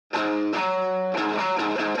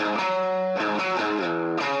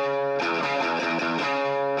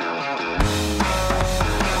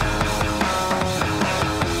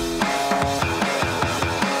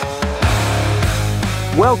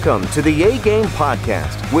Welcome to the A-Game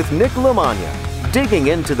Podcast with Nick LaMagna, digging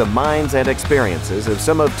into the minds and experiences of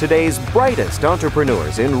some of today's brightest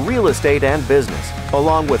entrepreneurs in real estate and business,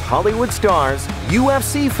 along with Hollywood stars,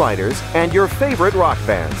 UFC fighters, and your favorite rock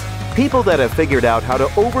bands. People that have figured out how to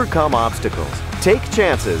overcome obstacles, take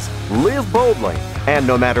chances, live boldly, and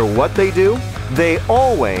no matter what they do, they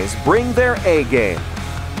always bring their A-game.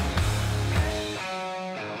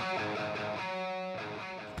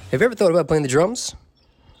 Have you ever thought about playing the drums?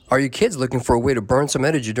 Are your kids looking for a way to burn some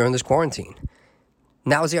energy during this quarantine?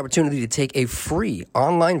 Now is the opportunity to take a free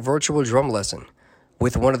online virtual drum lesson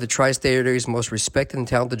with one of the tri-state area's most respected and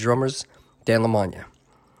talented drummers, Dan LaMagna.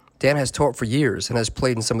 Dan has taught for years and has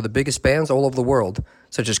played in some of the biggest bands all over the world,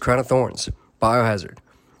 such as Crown of Thorns, Biohazard,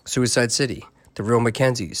 Suicide City, The Real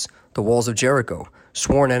Mackenzies, The Walls of Jericho,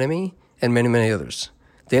 Sworn Enemy, and many, many others.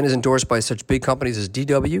 Dan is endorsed by such big companies as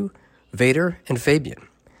DW, Vader, and Fabian.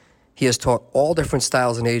 He has taught all different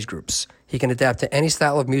styles and age groups. He can adapt to any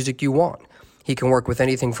style of music you want. He can work with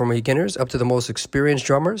anything from beginners up to the most experienced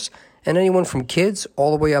drummers, and anyone from kids all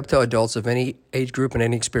the way up to adults of any age group and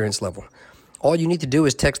any experience level. All you need to do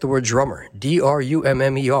is text the word drummer,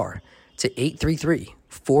 D-R-U-M-M-E-R, to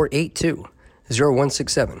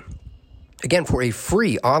 833-482-0167. Again, for a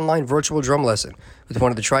free online virtual drum lesson with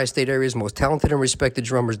one of the tri-state area's most talented and respected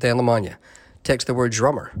drummers, Dan LaMagna. Text the word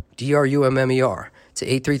drummer, D-R-U-M-M-E-R, to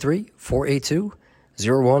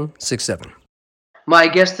 833-482-0167. My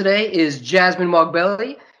guest today is Jasmine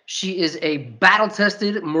Mogbelli. She is a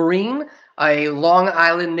battle-tested Marine, a Long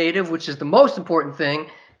Island native, which is the most important thing,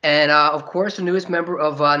 and of course, the newest member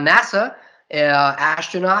of NASA,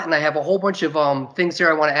 astronaut. And I have a whole bunch of things here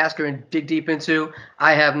I want to ask her and dig deep into.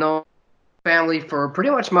 I have known family for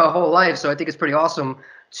pretty much my whole life, so I think it's pretty awesome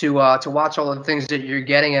to watch all of the things that you're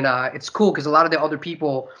getting. And it's cool because a lot of the other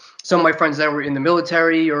people, some of my friends that were in the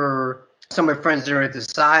military or some of my friends that are into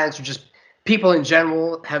science or just people in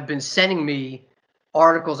general have been sending me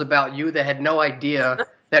articles about you that had no idea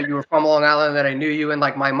that you were from Long Island, that I knew you. And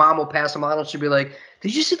like my mom will pass them on and she'll be like,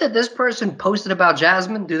 did you see that this person posted about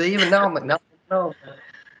Jasmine? Do they even know? I'm like, no.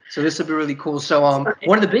 So this will be really cool. So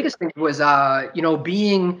one of the biggest things was,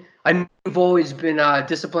 being, I know you've always been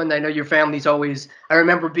disciplined. I know your family's always, I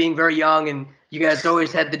remember being very young and you guys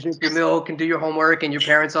always had to drink your milk and do your homework, and your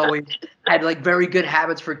parents always had like very good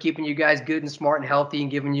habits for keeping you guys good and smart and healthy and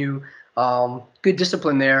giving you good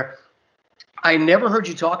discipline there. I never heard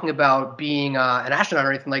you talking about being an astronaut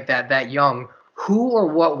or anything like that young. Who or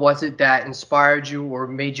what was it that inspired you or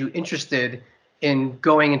made you interested in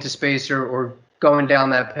going into space or going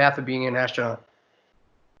down that path of being an astronaut?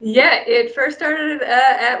 Yeah, it first started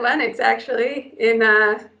at Lennox, actually, in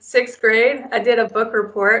 6th grade. I did a book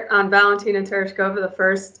report on Valentina Tereshkova, the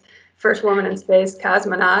first woman in space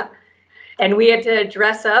cosmonaut. And we had to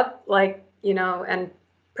dress up and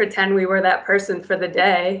pretend we were that person for the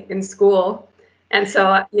day in school. And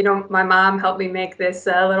so, my mom helped me make this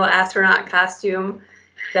little astronaut costume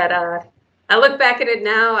that I look back at it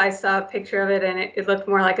now. I saw a picture of it and it looked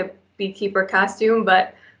more like a beekeeper costume,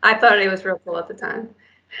 but I thought it was real cool at the time.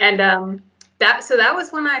 And that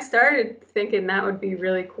was when I started thinking that would be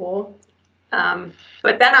really cool.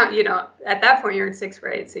 But then, at that point you're in 6th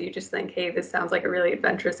grade, so you just think, hey, this sounds like a really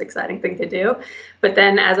adventurous, exciting thing to do. But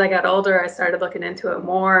then as I got older, I started looking into it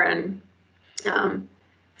more and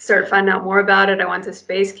started finding out more about it. I went to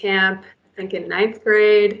space camp, I think in 9th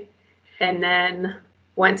grade, and then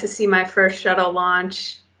went to see my first shuttle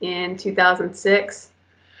launch in 2006.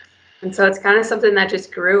 And so it's kind of something that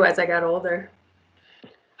just grew as I got older.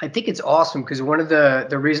 I think it's awesome because one of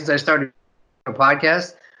the reasons I started a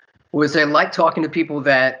podcast was I like talking to people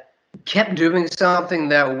that kept doing something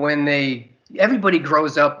that everybody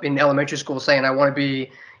grows up in elementary school saying, I want to be,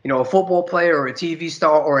 a football player or a TV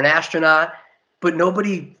star or an astronaut, but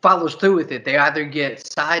nobody follows through with it. They either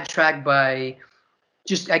get sidetracked by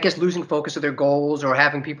just, I guess, losing focus of their goals or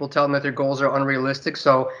having people tell them that their goals are unrealistic.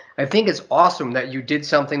 So I think it's awesome that you did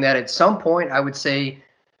something that at some point I would say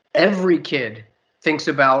every kid thinks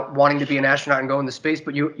about wanting to be an astronaut and go into space,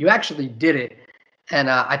 but you actually did it.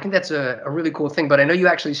 And I think that's a really cool thing. But I know you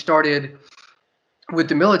actually started with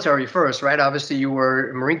the military first, right? Obviously, you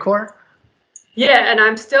were Marine Corps. Yeah, and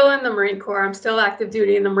I'm still in the Marine Corps. I'm still active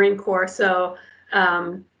duty in the Marine Corps. So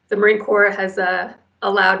the Marine Corps has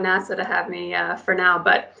allowed NASA to have me for now.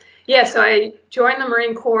 But yeah, so I joined the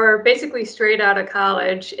Marine Corps basically straight out of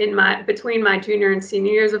college. Between my junior and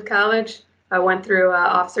senior years of college, I went through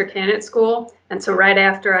officer candidate school. And so right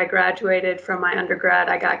after I graduated from my undergrad,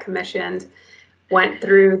 I got commissioned, went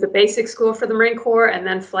through the basic school for the Marine Corps and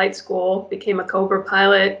then flight school, became a Cobra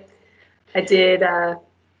pilot. I did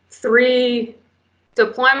 3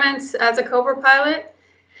 deployments as a Cobra pilot.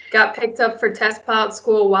 got picked up for test pilot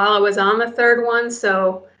school while I was on the third one.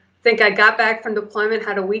 So I think I got back from deployment,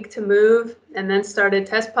 had a week to move, and then started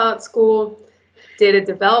test pilot school, did a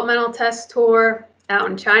developmental test tour out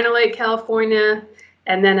in China Lake, California,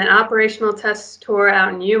 and then an operational test tour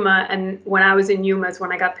out in Yuma. And when I was in Yuma is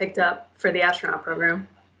when I got picked up for the astronaut program.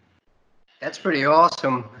 That's pretty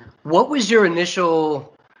awesome. What was your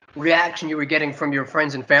initial reaction you were getting from your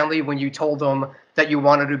friends and family when you told them that you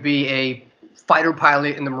wanted to be a fighter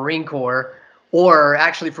pilot in the Marine Corps? Or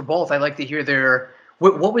actually for both, I'd like to hear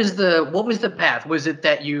what was the path? Was it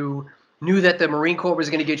that you knew that the Marine Corps was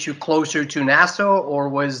going to get you closer to NASA, or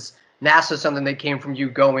was NASA something that came from you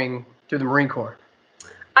going through the Marine Corps?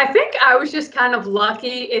 I think I was just kind of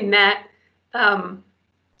lucky in that,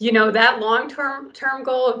 that long-term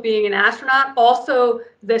goal of being an astronaut. Also,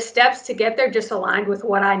 the steps to get there just aligned with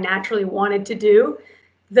what I naturally wanted to do.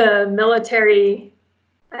 The military,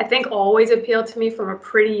 I think, always appealed to me from a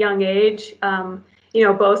pretty young age.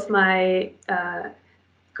 Both my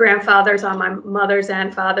grandfathers on my mother's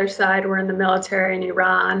and father's side were in the military in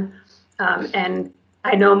Iran. And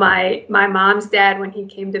I know my mom's dad, when he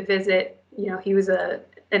came to visit, he was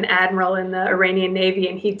an admiral in the Iranian Navy,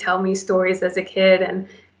 and he'd tell me stories as a kid.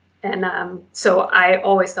 And so I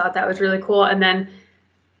always thought that was really cool. And then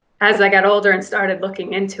as I got older and started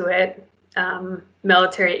looking into it,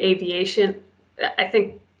 military aviation, I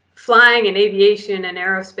think flying and aviation and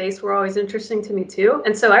aerospace were always interesting to me too.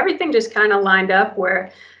 And so everything just kind of lined up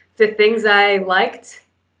where the things I liked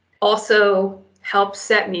also helped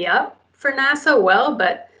set me up for NASA well,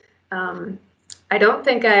 but I don't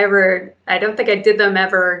think I did them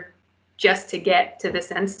ever just to get to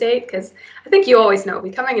this end state, because I think you always know,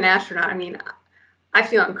 becoming an astronaut, I mean, I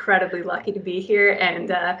feel incredibly lucky to be here.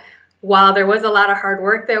 And while there was a lot of hard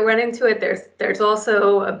work that went into it, there's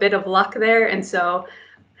also a bit of luck there. And so,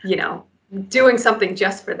 doing something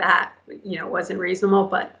just for that, wasn't reasonable,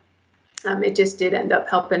 but it just did end up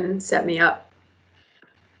helping set me up.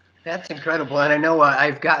 That's incredible. And I know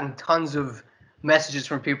I've gotten tons of messages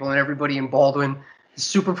from people, and everybody in Baldwin is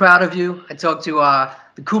super proud of you. I talked to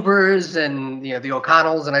the Coopers and the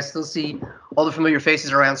O'Connells, and I still see all the familiar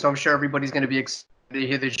faces around, so I'm sure everybody's going to be excited to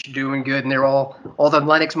hear that you're doing good. And they're all the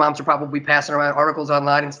Lennox moms are probably passing around articles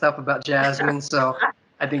online and stuff about Jasmine, so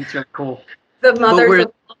I think it's really cool. The mothers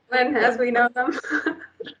of Baldwin, as we know them.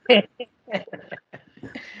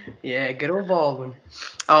 Yeah, good old Baldwin.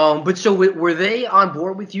 But so were they on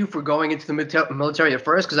board with you for going into the military at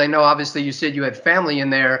first? Because I know obviously you said you had family in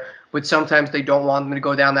there, but sometimes they don't want them to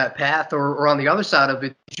go down that path. Or on the other side of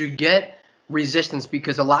it, did you get resistance?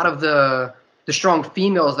 Because a lot of the strong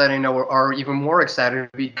females that I know are even more excited,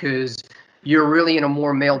 because you're really in a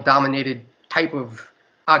more male-dominated type of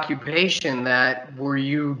occupation. Were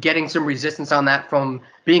you getting some resistance on that from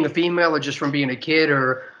being a female, or just from being a kid,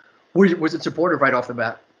 or was it supportive right off the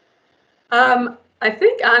bat? I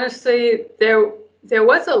think honestly there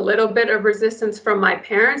was a little bit of resistance from my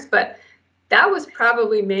parents, but that was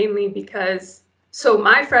probably mainly because, so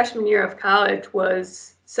my freshman year of college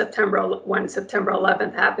was when September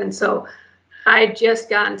 11th happened. So I had just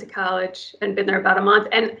gotten to college and been there about a month,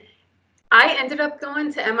 and I ended up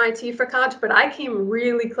going to MIT for college, but I came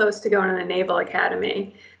really close to going to the Naval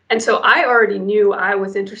Academy. And so I already knew I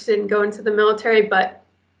was interested in going to the military, but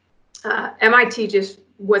MIT just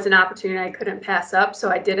was an opportunity I couldn't pass up.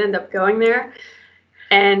 So I did end up going there.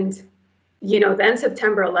 And, then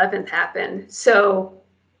September 11th happened. So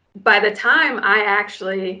by the time I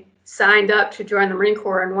actually signed up to join the Marine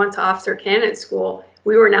Corps and went to officer candidate school,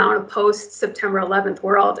 we were now in a post-September 11th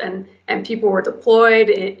world, and people were deployed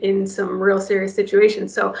in some real serious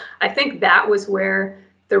situations. So I think that was where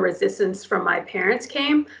the resistance from my parents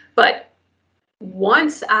came. But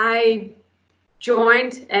once I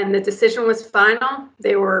joined and the decision was final,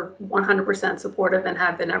 they were 100% supportive and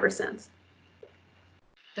have been ever since.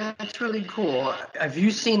 That's really cool. Have you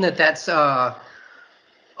seen that that's a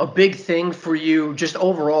big thing for you just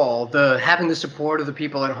overall? Having the support of the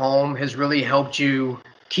people at home has really helped you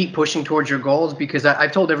keep pushing towards your goals? Because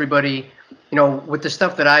I've told everybody, with the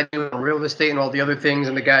stuff that I do in real estate and all the other things,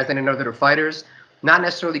 and the guys that I know that are fighters, not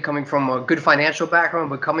necessarily coming from a good financial background,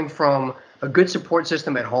 but coming from a good support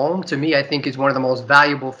system at home, to me, I think is one of the most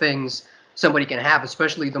valuable things somebody can have,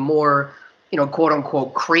 especially the more, quote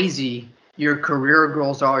unquote, crazy your career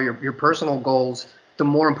goals are, your personal goals, the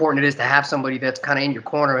more important it is to have somebody that's kind of in your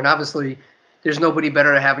corner. And obviously, there's nobody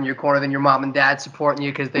better to have in your corner than your mom and dad supporting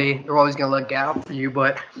you, because they're always going to look out for you.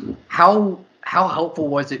 But how helpful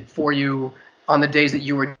was it for you on the days that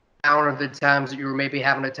you were down, or the times that you were maybe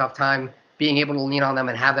having a tough time, being able to lean on them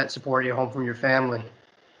and have that support at home from your family?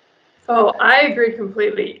 Oh, I agree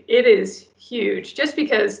completely. It is huge just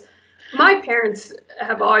because my parents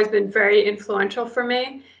have always been very influential for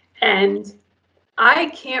me. And I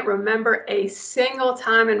can't remember a single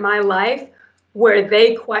time in my life where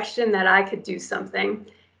they questioned that I could do something.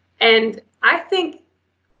 And I think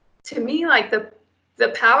to me, like the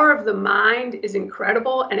power of the mind is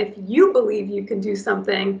incredible. And if you believe you can do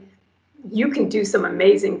something, you can do some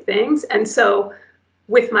amazing things. And so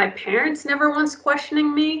with my parents never once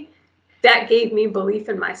questioning me, that gave me belief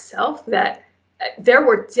in myself that there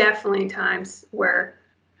were definitely times where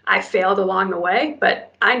I failed along the way,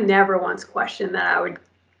 but I never once questioned that I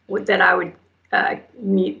would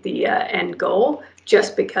meet the end goal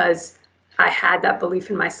just because I had that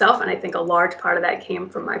belief in myself. And I think a large part of that came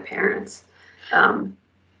from my parents.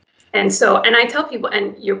 And so, and I tell people,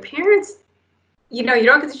 and your parents, you know, you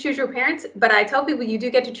don't get to choose your parents, but I tell people you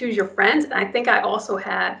do get to choose your friends. And I think I also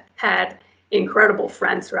had incredible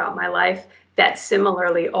friends throughout my life that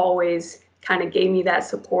similarly always kind of gave me that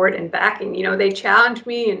support and backing. You know, they challenged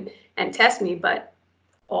me and test me, but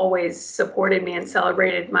always supported me and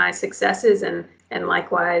celebrated my successes, and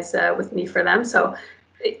likewise with me for them. So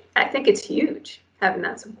I think it's huge having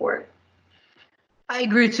that support. I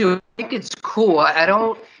agree too. I think it's cool. I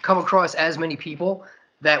don't come across as many people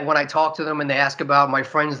that when I talk to them and they ask about my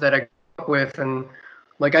friends that I grew up with, and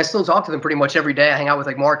like I still talk to them pretty much every day. I hang out with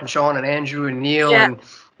like Mark and Sean and Andrew and Neil, Yeah. and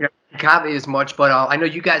you know, Kaveh as much, but I know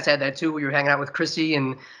you guys had that too. Where you're hanging out with Chrissy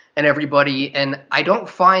and everybody, and I don't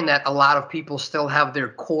find that a lot of people still have their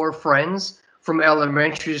core friends from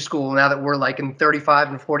elementary school now that we're like in 35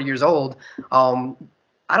 and 40 years old.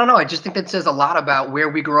 I don't know. I just think that says a lot about where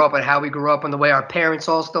we grew up and how we grew up and the way our parents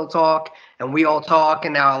all still talk and we all talk.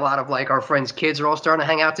 And now a lot of like our friends' kids are all starting to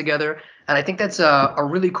hang out together. And I think that's a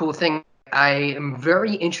really cool thing. I am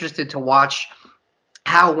very interested to watch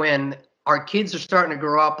how when our kids are starting to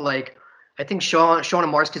grow up, like I think Sean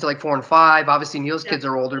and Mark's kids are like 4 and 5. Obviously Neil's kids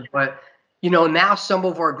are older, but you know, now some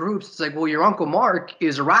of our groups, it's like, well, your Uncle Mark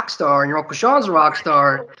is a rock star and your Uncle Sean's a rock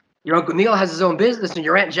star. Your Uncle Neil has his own business and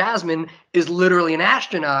your Aunt Jasmine is literally an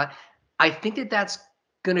astronaut. I think that that's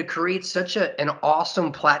going to create such an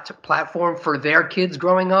awesome platform for their kids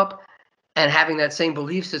growing up and having that same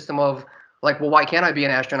belief system of like, well, why can't I be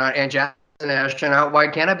an astronaut? Aunt Jasmine's an astronaut. Why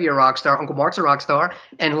can't I be a rock star? Uncle Mark's a rock star.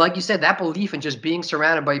 And like you said, that belief in just being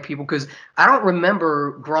surrounded by people, because I don't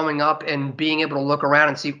remember growing up and being able to look around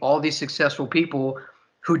and see all these successful people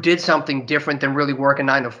who did something different than really working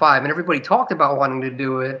 9 to 5. And everybody talked about wanting to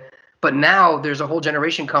do it. But now there's a whole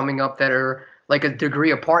generation coming up that are like a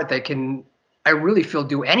degree apart that can, I really feel,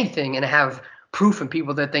 do anything and have proof and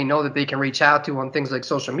people that they know that they can reach out to on things like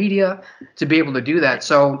social media to be able to do that.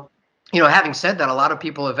 So, you know, having said that, a lot of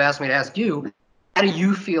people have asked me to ask you, how do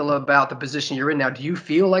you feel about the position you're in now? Do you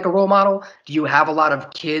feel like a role model? Do you have a lot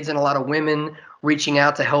of kids and a lot of women reaching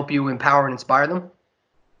out to help you empower and inspire them?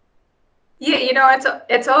 Yeah, you know,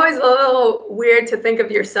 it's always a little weird to think of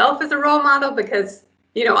yourself as a role model because,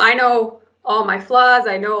 you know, I know all my flaws,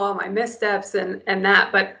 I know all my missteps and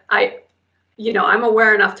that, but you know, I'm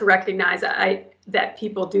aware enough to recognize that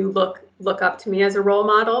people do look up to me as a role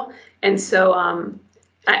model. And so and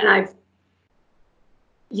I've,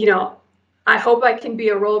 you know, I hope I can be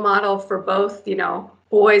a role model for both, you know,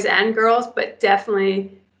 boys and girls, but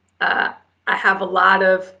definitely I have a lot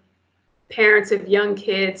of parents of young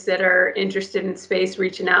kids that are interested in space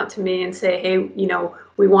reaching out to me and say, hey, you know,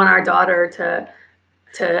 we want our daughter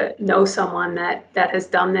to know someone that has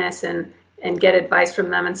done this and get advice from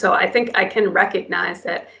them. And so I think I can recognize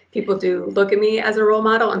that people do look at me as a role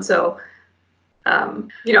model. And so,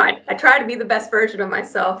 you know, I try to be the best version of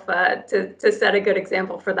myself to set a good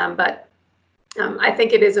example for them. But I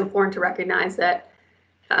think it is important to recognize that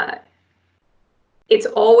it's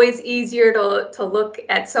always easier to look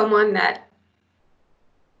at someone that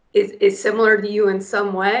is similar to you in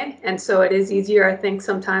some way. And so it is easier, I think,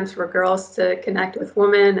 sometimes for girls to connect with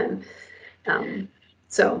women. And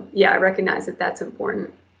so, yeah, I recognize that that's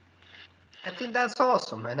important. I think that's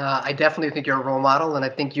awesome. And I definitely think you're a role model. And I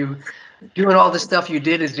think you doing all the stuff you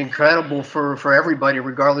did is incredible for everybody,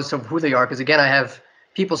 regardless of who they are. Because, again, I have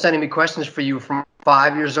people sending me questions for you from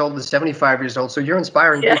 5 years old to 75 years old. So you're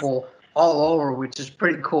inspiring Yes. people all over, which is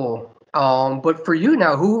pretty cool. But for you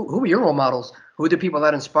now, who are your role models? Who are the people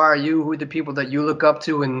that inspire you? Who are the people that you look up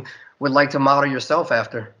to and would like to model yourself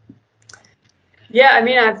after? Yeah, I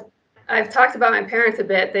mean, I've talked about my parents a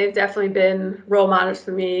bit. They've definitely been role models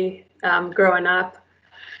for me growing up.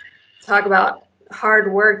 Talk about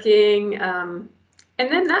hardworking, and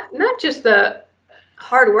then not just the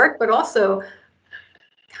hard work, but also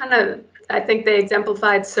kind of, I think they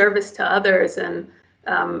exemplified service to others and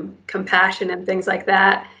compassion and things like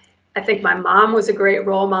that. I think my mom was a great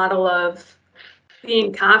role model of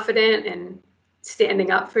being confident and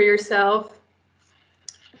standing up for yourself.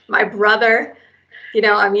 My brother,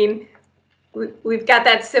 I mean, we've got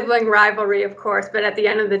that sibling rivalry, of course, but at the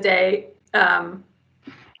end of the day,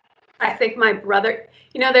 I think my brother,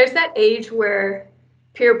 there's that age where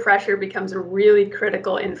peer pressure becomes a really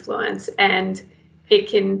critical influence, and it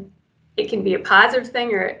can be a positive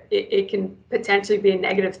thing, or it can potentially be a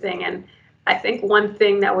negative thing. And I think one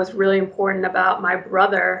thing that was really important about my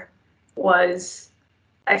brother was,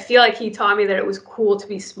 I feel like he taught me that it was cool to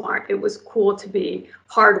be smart. It was cool to be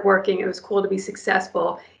hardworking. It was cool to be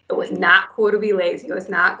successful. It was not cool to be lazy. It was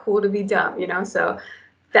not cool to be dumb, So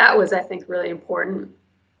that was, I think, really important.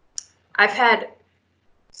 I've had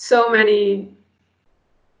so many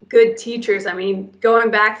good teachers. I mean,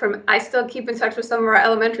 going back I still keep in touch with some of our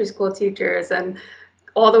elementary school teachers, and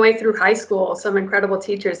all the way through high school, some incredible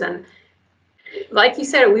teachers. And like you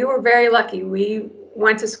said, we were very lucky. We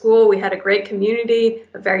went to school, we had a great community,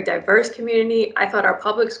 a very diverse community. I thought our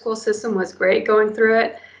public school system was great going through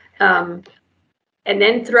it. And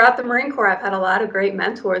then throughout the Marine Corps, I've had a lot of great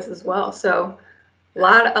mentors as well. So a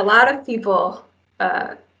lot of people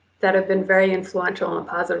that have been very influential in a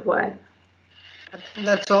positive way.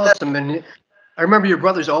 That's awesome. And I remember your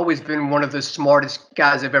brother's always been one of the smartest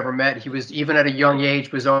guys I've ever met. He was, even at a young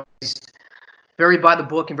age, was always very by the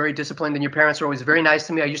book and very disciplined. And your parents were always very nice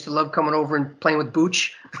to me. I used to love coming over and playing with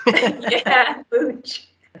Booch. Yeah, Booch.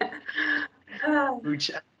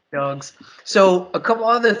 Booch dogs. So a couple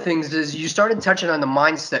other things is you started touching on the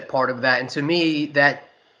mindset part of that. And to me, that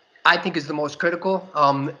I think is the most critical.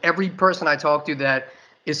 Every person I talk to that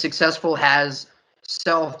is successful has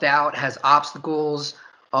self-doubt, has obstacles.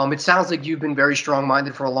 It sounds like you've been very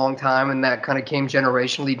strong-minded for a long time, and that kind of came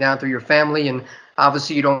generationally down through your family. And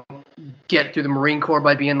obviously you don't get through the Marine Corps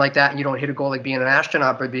by being like that, and you don't hit a goal like being an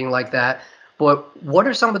astronaut by being like that. But what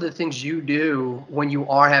are some of the things you do when you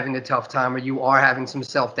are having a tough time, or you are having some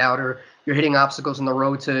self-doubt, or you're hitting obstacles on the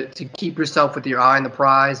road to keep yourself with your eye on the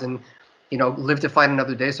prize and, live to fight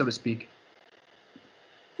another day, so to speak?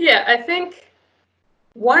 Yeah, I think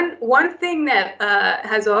one thing that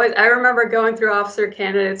has always, I remember going through officer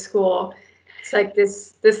candidate school. It's like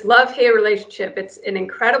this love-hate relationship. It's an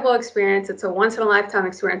incredible experience. It's a once-in-a-lifetime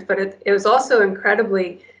experience, but it was also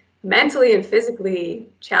incredibly mentally and physically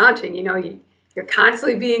challenging. You're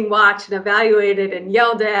constantly being watched and evaluated and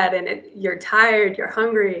yelled at, and you're tired, you're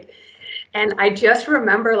hungry. And I just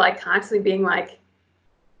remember constantly being like,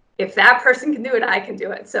 if that person can do it, I can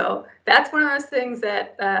do it. So that's one of those things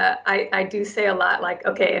that I do say a lot, like,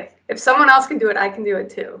 okay, if someone else can do it, I can do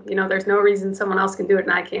it too. There's no reason someone else can do it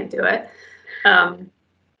and I can't do it. And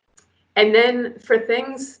then for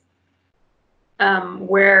things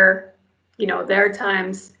where, there are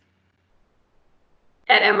times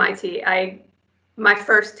at MIT, my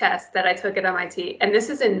first test that I took at MIT, and this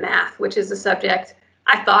is in math, which is a subject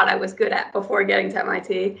I thought I was good at before getting to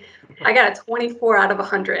MIT. I got a 24 out of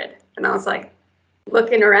 100. And I was like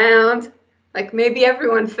looking around, like maybe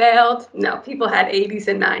everyone failed. No, people had 80s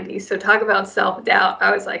and 90s. So talk about self-doubt.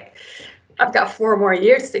 I was like, I've got 4 more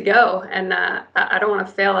years to go, and I don't want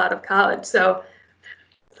to fail out of college. So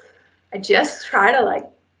I just try to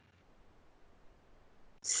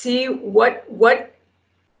see what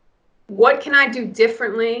can I do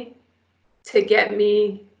differently to get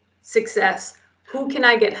me success? Who can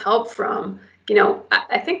I get help from?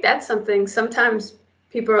 I think that's something sometimes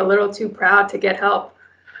people are a little too proud to get help.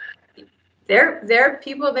 There are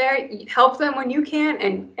people there. Help them when you can,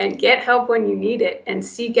 and get help when you need it, and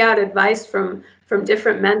seek out advice from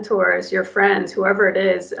different mentors, your friends, whoever it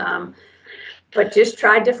is. But just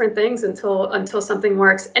try different things until something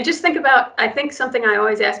works. And just think about, I think something I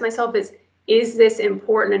always ask myself is this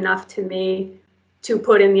important enough to me to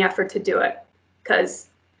put in the effort to do it? Because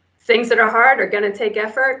things that are hard are going to take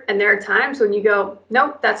effort. And there are times when you go,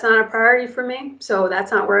 nope, that's not a priority for me. So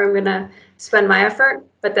that's not where I'm going to spend my effort.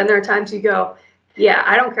 But then there are times you go, yeah,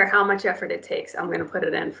 I don't care how much effort it takes. I'm going to put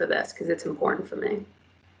it in for this because it's important for me.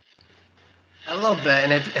 I love that.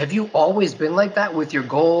 And have you always been like that with your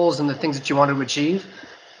goals and the things that you want to achieve?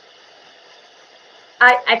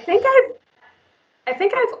 I think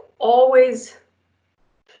I've always,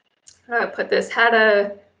 how do I put this, had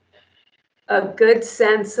a good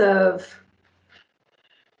sense of,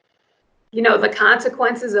 the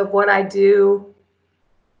consequences of what I do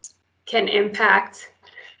can impact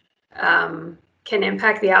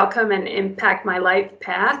the outcome and impact my life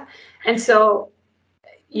path. And so,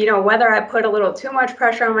 whether I put a little too much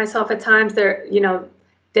pressure on myself at times, there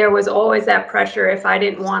was always that pressure if I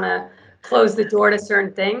didn't want to close the door to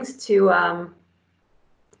certain things to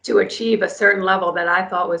to achieve a certain level that I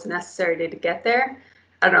thought was necessary to get there.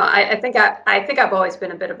 I don't know. I think I've always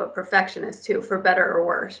been a bit of a perfectionist too, for better or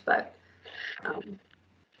worse. But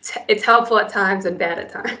it's helpful at times and bad at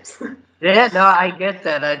times. Yeah, no, I get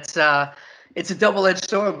that. It's a double-edged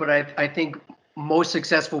sword, but I think most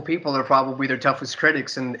successful people are probably their toughest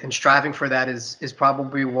critics, and striving for that is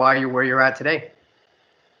probably why you're where you're at today.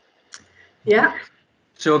 Yeah.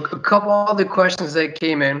 So a couple other questions that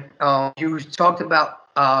came in. You talked about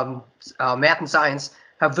math and science.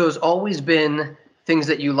 Have those always been things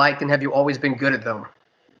that you liked, and have you always been good at them?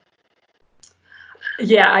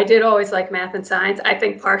 Yeah, I did always like math and science. I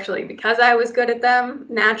think partially because I was good at them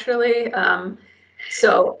naturally.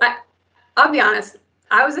 So I'll be honest,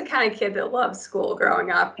 I was the kind of kid that loved school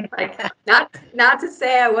growing up. Like, not to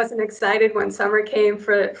say I wasn't excited when summer came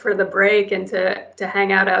for the break and to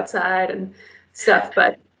hang out outside and stuff,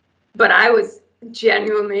 but I was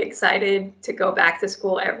genuinely excited to go back to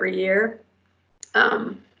school every year.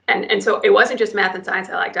 And so it wasn't just math and science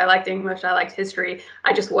I liked. I liked English. I liked history.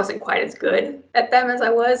 I just wasn't quite as good at them as I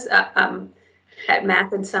was at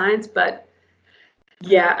math and science. But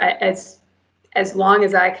yeah, as long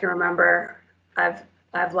as I can remember,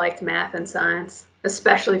 I've liked math and science,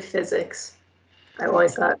 especially physics. I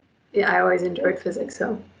always enjoyed physics.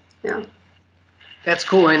 So yeah. That's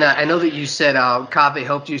cool. And I know that you said Kaveh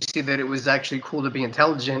helped you see that it was actually cool to be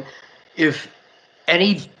intelligent. If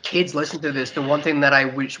any kids listen to this, the one thing that I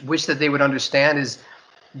wish that they would understand is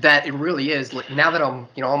that it really is, like, now that I'm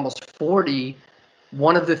almost 40,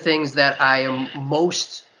 one of the things that I am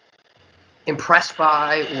most impressed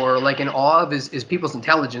by or like in awe of is people's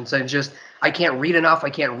intelligence. I can't read enough,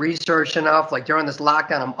 I can't research enough. Like during this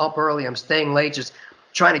lockdown, I'm up early, I'm staying late, just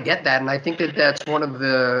trying to get that. And I think that that's one of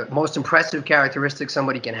the most impressive characteristics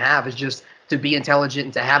somebody can have, is just to be intelligent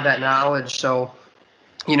and to have that knowledge. So,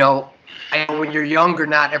 I know when you're younger,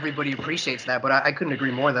 not everybody appreciates that, but I couldn't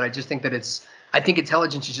agree more that I just think that I think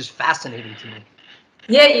intelligence is just fascinating to me.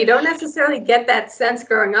 Yeah, you don't necessarily get that sense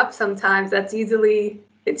growing up sometimes. It's easily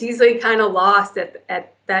kind of lost at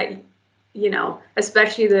that,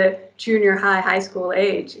 especially the junior high school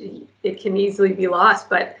age. It can easily be lost.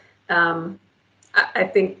 But I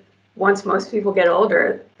think once most people get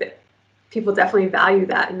older, people definitely value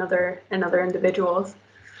that in other individuals.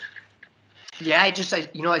 Yeah, I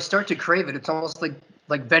start to crave it. It's almost like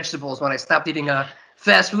vegetables. When I stopped eating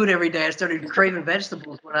fast food every day, I started craving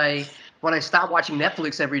vegetables. When I stopped watching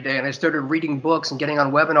Netflix every day and I started reading books and getting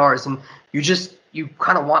on webinars, and you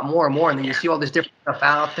kind of want more and more, and then you see all this different stuff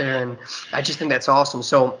out there, and I just think that's awesome.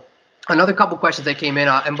 So another couple questions that came in,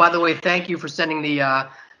 and by the way, thank you for sending the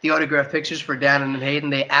autograph pictures for Dan and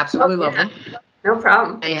Hayden. They absolutely love them. No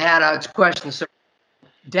problem. They had a question. So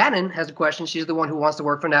Dannon has a question. She's the one who wants to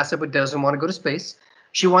work for NASA but doesn't want to go to space.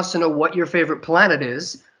 She wants to know what your favorite planet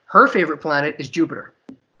is. Her favorite planet is Jupiter.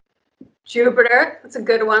 Jupiter, that's a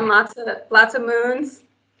good one. Lots of moons,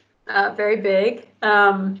 very big.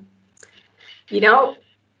 I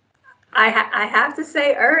have to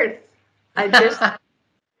say Earth.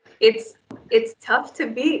 It's tough to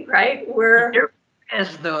beat, right?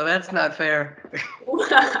 Yes, though that's not fair.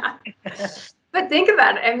 But think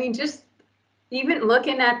about it. I mean, just even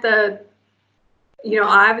looking at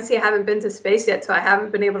obviously I haven't been to space yet, so I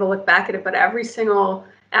haven't been able to look back at it, but every single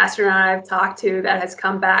astronaut I've talked to that has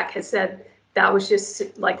come back has said that was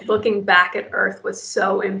just like looking back at Earth was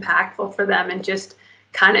so impactful for them and just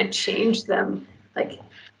kind of changed them like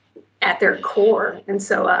at their core. And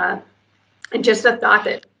so, and just the thought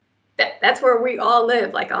that's where we all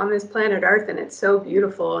live, like on this planet Earth, and it's so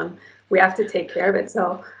beautiful and we have to take care of it.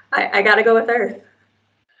 So I got to go with Earth.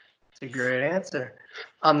 That's a great answer.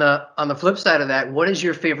 On the flip side of that, what is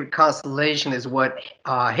your favorite constellation is what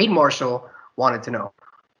Hayden Marshall wanted to know.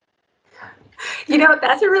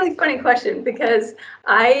 That's a really funny question because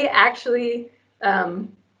I actually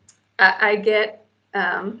I get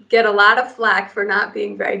a lot of flack for not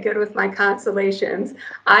being very good with my constellations.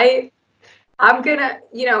 I'm gonna,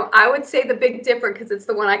 I would say the Big Dipper because it's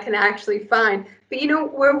the one I can actually find. But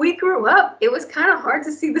where we grew up, it was kind of hard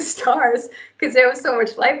to see the stars because there was so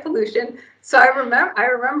much light pollution. So I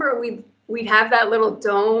remember we'd have that little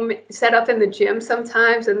dome set up in the gym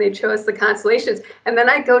sometimes, and they'd show us the constellations. And then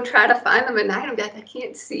I'd go try to find them at night. I'm like, I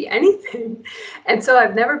can't see anything. And so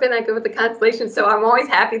I've never been that good with the constellations. So I'm always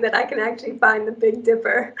happy that I can actually find the Big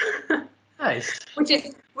Dipper. Nice.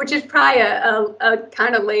 Which is probably a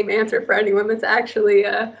kind of lame answer for anyone that's actually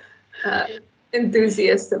a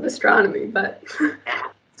enthusiast of astronomy, but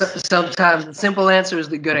sometimes the simple answer is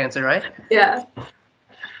the good answer, right? Yeah.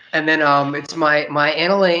 And then it's my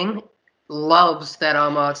Anna Lane loves that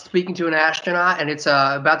I'm speaking to an astronaut, and it's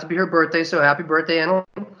about to be her birthday. So happy birthday, Anna.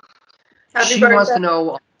 Happy She birthday. wants to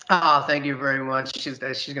know. Oh, thank you very much. She's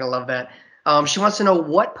gonna love that. She wants to know,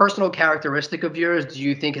 what personal characteristic of yours do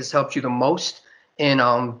you think has helped you the most in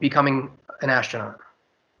becoming an astronaut?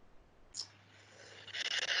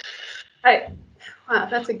 Wow,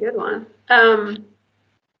 that's a good one.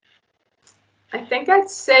 I think I'd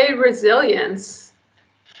say resilience.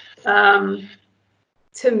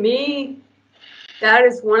 To me, that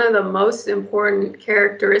is one of the most important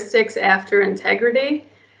characteristics after integrity.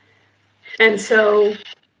 And so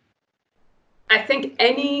I think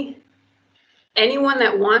anyone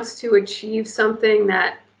that wants to achieve something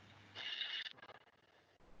that,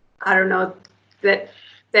 I don't know, that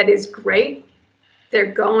is great,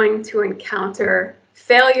 they're going to encounter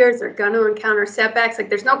failures, they're going to encounter setbacks. Like,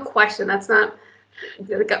 there's no question. That's not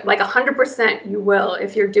like 100% you will.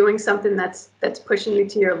 If you're doing something that's pushing you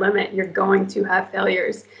to your limit, you're going to have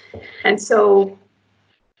failures. And so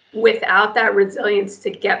without that resilience to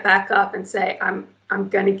get back up and say, I'm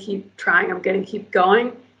going to keep trying, I'm going to keep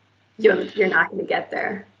going, you're not going to get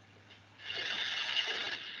there.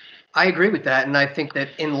 I agree with that, and I think that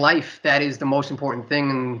in life that is the most important thing.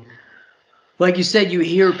 And like you said, you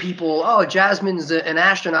hear people, oh, Jasmine's an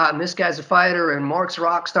astronaut, and this guy's a fighter, and Mark's a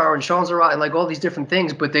rock star, and Sean's a rock, and like all these different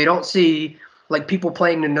things, but they don't see like people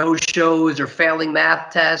playing the no-shows or failing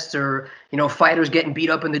math tests, or fighters getting beat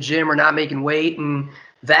up in the gym or not making weight. And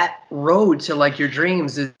that road to like your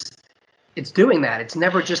dreams it's doing that. It's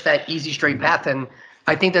never just that easy straight path. And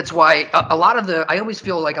I think that's why a lot of I always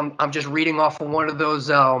feel like I'm just reading off of one of those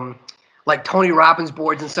like Tony Robbins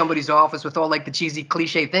boards in somebody's office with all like the cheesy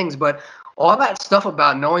cliche things, but all that stuff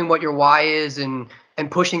about knowing what your why is and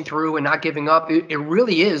pushing through and not giving up, it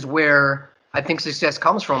really is where I think success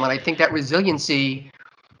comes from. And I think that resiliency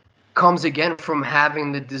comes again from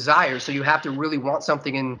having the desire. So you have to really want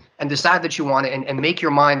something and decide that you want it, and make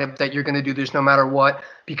your mind up that you're going to do this no matter what.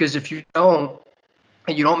 Because if you don't,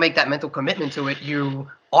 and you don't make that mental commitment to it, you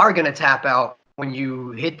are going to tap out when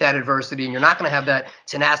you hit that adversity, and you're not going to have that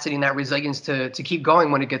tenacity and that resilience to keep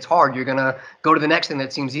going when it gets hard. You're going to go to the next thing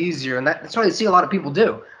that seems easier. And that's what I see a lot of people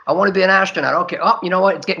do. I want to be an astronaut. Okay. Oh, you know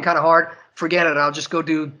what? It's getting kind of hard. Forget it. I'll just go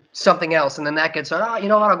do something else. And then that gets, oh, you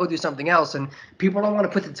know what? I'll go do something else. And people don't want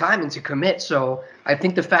to put the time in to commit. So I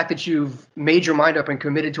think the fact that you've made your mind up and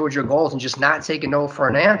committed towards your goals and just not taking no for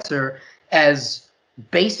an answer, as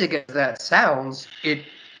basic as that sounds, it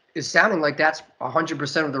is sounding like that's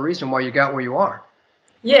 100% of the reason why you got where you are.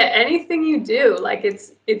 Yeah, anything you do, like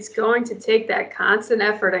it's going to take that constant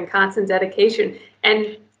effort and constant dedication.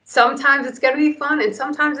 And sometimes it's going to be fun, and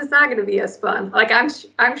sometimes it's not going to be as fun. Like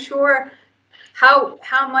I'm sure,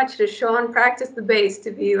 how much does Sean practice the bass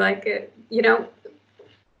to be like a,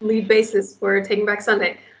 lead bassist for Taking Back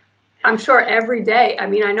Sunday? I'm sure every day. I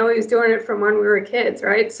mean, I know he was doing it from when we were kids,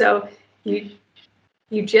 right? So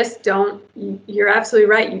you just don't, you're absolutely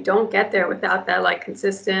right. You don't get there without that like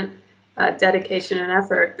consistent dedication and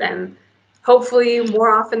effort. And hopefully more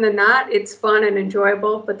often than not, it's fun and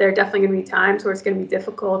enjoyable, but there are definitely going to be times where it's going to be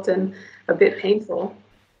difficult and a bit painful.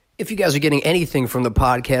 If you guys are getting anything from the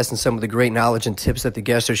podcast and some of the great knowledge and tips that the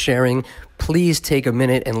guests are sharing, please take a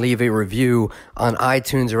minute and leave a review on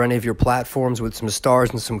iTunes or any of your platforms with some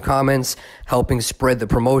stars and some comments, helping spread the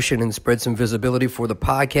promotion and spread some visibility for the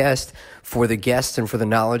podcast, for the guests, and for the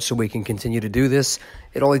knowledge, so we can continue to do this.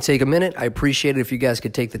 It'll only take a minute. I appreciate it if you guys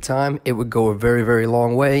could take the time. It would go a very, very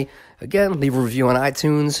long way. Again, leave a review on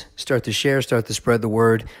iTunes, start to share, start to spread the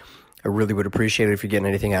word. I really would appreciate it if you're getting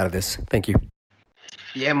anything out of this. Thank you.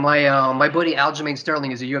 Yeah, my buddy Aljamain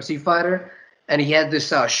Sterling is a UFC fighter, and he had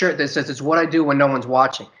this shirt that says, "It's what I do when no one's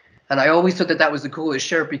watching." And I always thought that was the coolest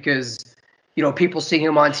shirt because, people see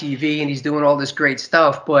him on TV and he's doing all this great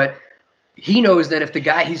stuff, but he knows that if the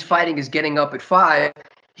guy he's fighting is getting up at 5,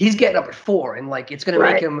 he's getting up at 4, and like it's going to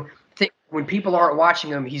make him think when people aren't watching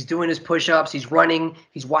him, he's doing his push-ups, he's running,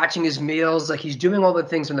 he's watching his meals, like he's doing all the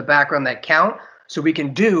things in the background that count, so we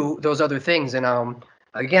can do those other things. And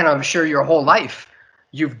again, I'm sure your whole life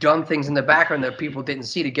you've done things in the background that people didn't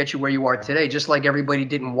see to get you where you are today. Just like everybody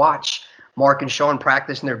didn't watch Mark and Sean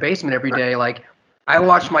practice in their basement every day. Like I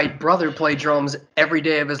watched my brother play drums every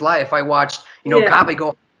day of his life. I watched, Kaveh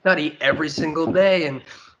go study every single day. And,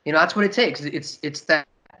 that's what it takes. It's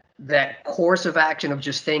that course of action of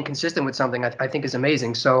just staying consistent with something I think is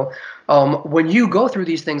amazing. So when you go through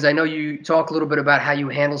these things, I know you talk a little bit about how you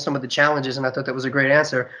handle some of the challenges, and I thought that was a great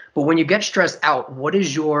answer. But when you get stressed out, what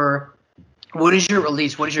is your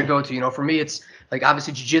release? What is your go-to? For me, it's like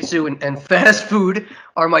obviously jiu-jitsu and fast food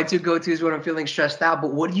are my two go-tos when I'm feeling stressed out.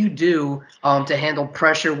 But what do you do to handle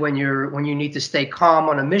pressure when you need to stay calm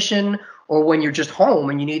on a mission, or when you're just home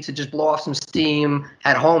and you need to just blow off some steam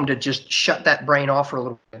at home to just shut that brain off for a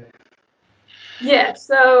little bit? Yeah,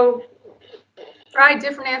 so probably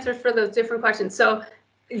different answers for those different questions. So,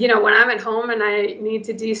 when I'm at home and I need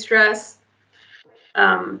to de-stress,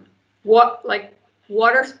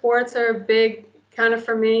 water sports are big kind of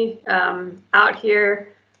for me. Out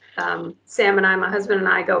here, Sam and I, my husband and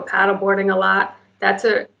I, go paddleboarding a lot.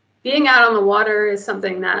 Being out on the water is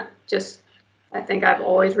something that I think I've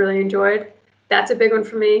always really enjoyed. That's a big one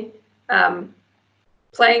for me.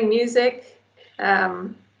 Playing music,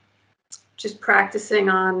 just practicing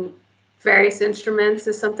on various instruments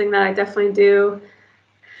is something that I definitely do.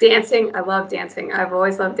 Dancing, I love dancing. I've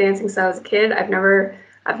always loved dancing since I was a kid. I've never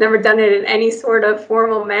done it in any sort of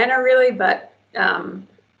formal manner really, but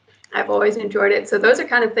I've always enjoyed it. So those are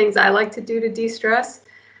kind of things I like to do to de-stress.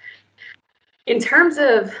 In terms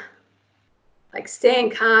of like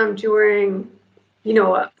staying calm during,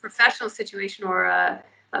 a professional situation or a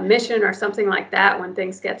mission or something like that when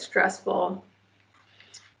things get stressful,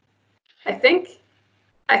 I think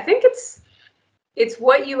it's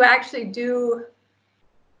what you actually do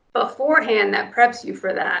beforehand that preps you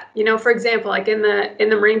for that. For example, like in the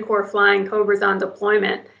Marine Corps flying Cobras on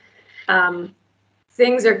deployment,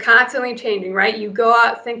 things are constantly changing, right? You go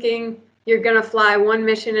out thinking you're going to fly one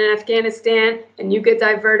mission in Afghanistan and you get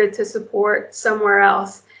diverted to support somewhere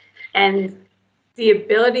else. And the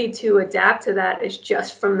ability to adapt to that is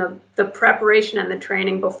just from the preparation and the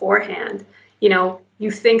training beforehand. You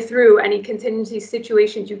think through any contingency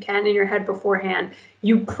situations you can in your head beforehand.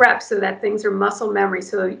 You prep so that things are muscle memory.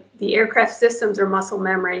 So the aircraft systems are muscle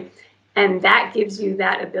memory. And that gives you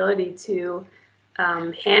that ability to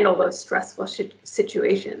handle those stressful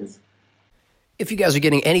situations. If you guys are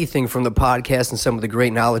getting anything from the podcast and some of the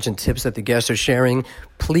great knowledge and tips that the guests are sharing,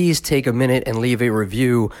 please take a minute and leave a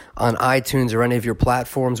review on iTunes or any of your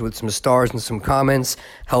platforms with some stars and some comments,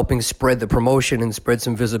 helping spread the promotion and spread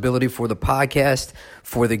some visibility for the podcast,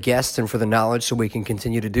 for the guests, and for the knowledge so we can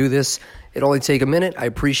continue to do this. It'll only take a minute. I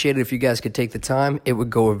appreciate it if you guys could take the time. It would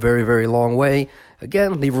go a very, very long way.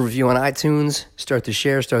 Again, leave a review on iTunes, start to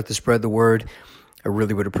share, start to spread the word. I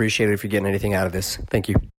really would appreciate it if you're getting anything out of this. Thank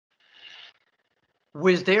you.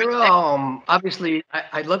 Was there, obviously,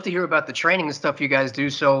 I'd love to hear about the training and stuff you guys do.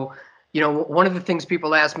 So, one of the things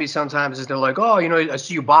people ask me sometimes is they're like, oh, I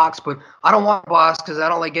see you box, but I don't want to box because I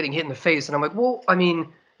don't like getting hit in the face. And I'm like, well, I mean,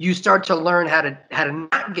 you start to learn how to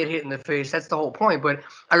not get hit in the face. That's the whole point. But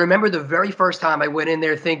I remember the very first time I went in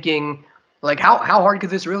there thinking, like, how hard could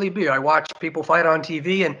this really be? I watch people fight on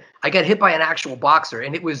TV and I get hit by an actual boxer,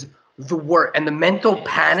 and it was the worst. And the mental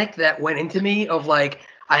panic that went into me of like,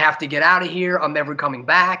 I have to get out of here. I'm never coming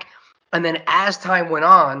back. And then as time went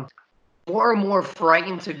on, more and more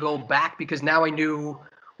frightened to go back because now I knew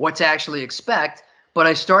what to actually expect. But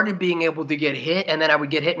I started being able to get hit, and then I would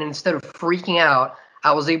get hit. And instead of freaking out,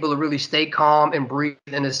 I was able to really stay calm and breathe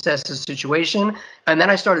and assess the situation. And then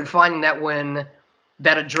I started finding that when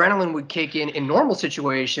that adrenaline would kick in normal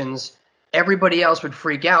situations, everybody else would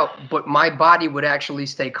freak out, but my body would actually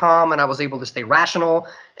stay calm and I was able to stay rational.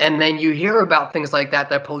 And then you hear about things like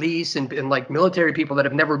that police and like military people that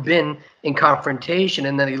have never been in confrontation,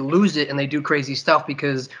 and then they lose it and they do crazy stuff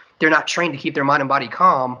because they're not trained to keep their mind and body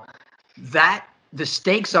calm. That the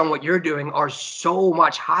stakes on what you're doing are so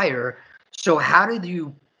much higher. So how did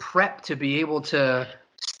you prep to be able to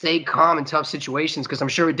stay calm in tough situations? Because I'm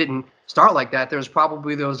sure it didn't start like that. There's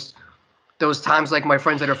probably those times like my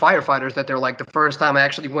friends that are firefighters that they're like, the first time I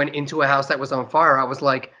actually went into a house that was on fire, I was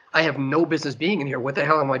like, I have no business being in here. What the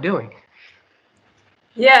hell am I doing?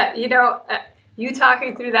 Yeah, you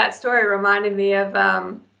talking through that story reminded me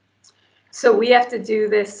of, so we have to do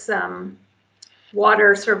this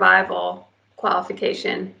water survival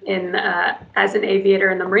qualification as an aviator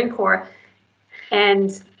in the Marine Corps.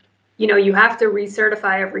 And, you have to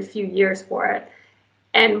recertify every few years for it.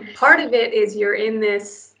 And part of it is you're in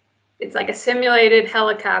this, it's like a simulated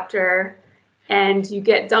helicopter, and you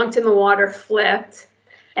get dunked in the water, flipped,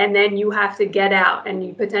 and then you have to get out, and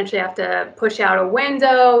you potentially have to push out a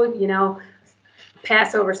window,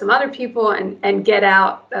 pass over some other people and get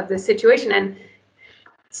out of the situation. And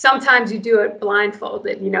sometimes you do it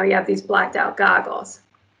blindfolded, you have these blacked out goggles.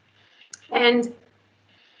 And,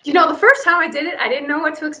 the first time I did it, I didn't know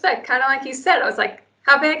what to expect. Kind of like you said, I was like,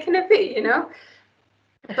 how bad can it be,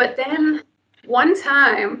 But then one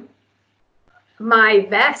time, my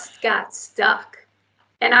vest got stuck,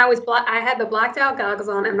 and I had the blacked out goggles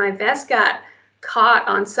on, and my vest got caught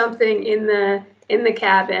on something in the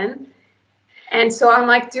cabin, And so I'm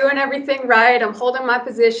like doing everything right. I'm holding my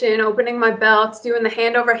position, opening my belts, doing the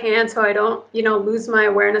hand over hand so I don't, lose my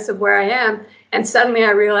awareness of where I am. And suddenly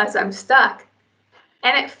I realize I'm stuck.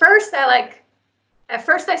 And at first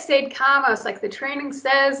I stayed calm. I was like, the training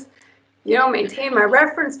says, maintain my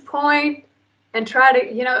reference point and try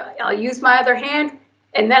to, I'll use my other hand.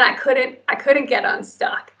 And then I couldn't get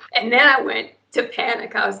unstuck. And then I went to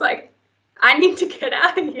panic. I was like, I need to get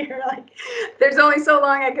out of here. Like, there's only so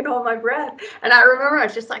long I can hold my breath. And I remember I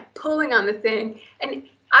was just like pulling on the thing. And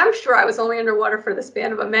I'm sure I was only underwater for the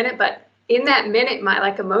span of a minute, but in that minute, my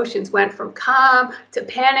like emotions went from calm to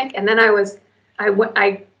panic. And then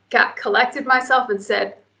I got collected myself and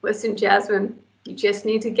said, listen, Jasmine, you just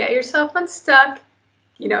need to get yourself unstuck.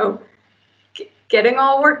 Getting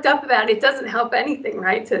all worked up about it doesn't help anything,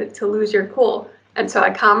 right? To lose your cool. And so I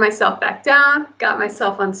calmed myself back down, got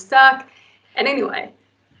myself unstuck. And anyway,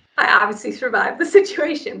 I obviously survived the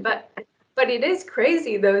situation, but it is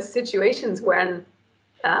crazy, those situations when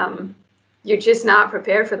you're just not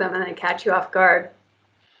prepared for them and they catch you off guard.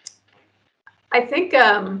 I think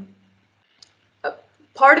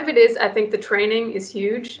part of it is, I think the training is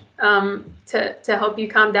huge to help you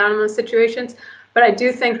calm down in those situations. But I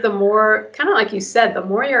do think the more, kind of like you said, the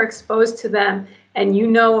more you're exposed to them and you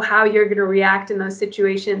know how you're going to react in those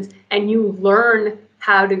situations and you learn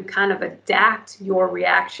how to kind of adapt your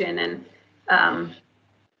reaction and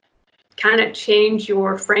kind of change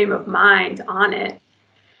your frame of mind on it,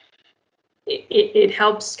 it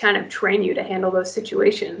helps kind of train you to handle those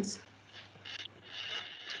situations.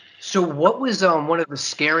 So what was one of the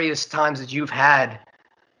scariest times that you've had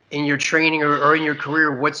in your training or in your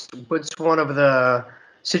career? What's one of the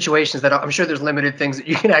situations that, I'm sure there's limited things that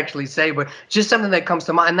you can actually say, but just something that comes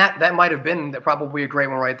to mind? And that might have been probably a great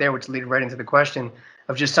one right there, which leads right into the question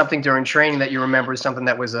of just something during training that you remember, something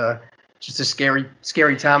that was just a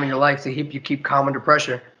scary time in your life to keep calm under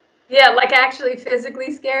pressure. Yeah, like actually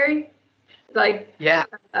physically scary. Like, yeah.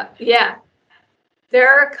 Yeah.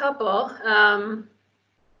 There are a couple.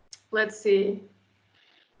 Let's see.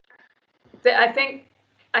 I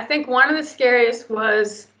think one of the scariest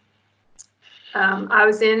was I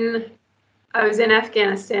was in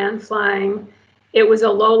Afghanistan flying. It was a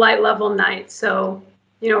low light level night, so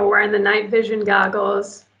wearing the night vision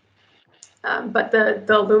goggles, but the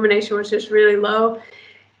illumination was just really low,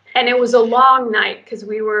 and it was a long night because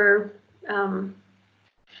we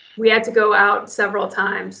had to go out several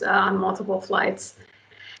times on multiple flights,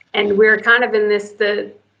 and we were kind of in this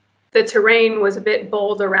the terrain was a bit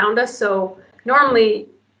bold around us, so normally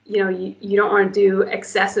you don't want to do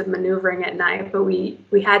excessive maneuvering at night, but we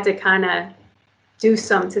had to kind of do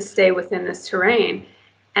some to stay within this terrain.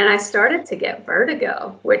 And I started to get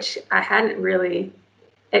vertigo, which I hadn't really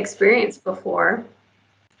experienced before.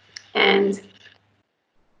 And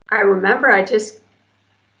I remember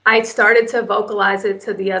I started to vocalize it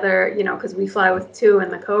to the other, because we fly with two in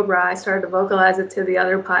the Cobra, I started to vocalize it to the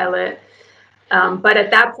other pilot. But at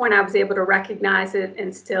that point, I was able to recognize it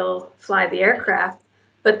and still fly the aircraft.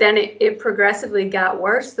 But then it progressively got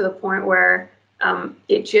worse to the point where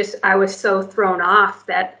I was so thrown off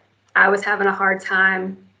that I was having a hard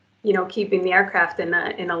time, keeping the aircraft in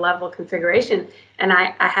a level configuration. And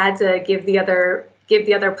I had to give the other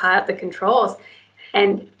pilot the controls.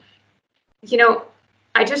 And,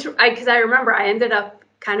 because I remember I ended up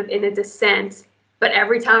kind of in a descent, but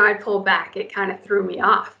every time I pulled back, it kind of threw me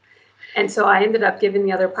off. And so I ended up giving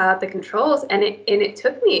the other pilot the controls, and it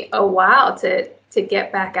took me a while to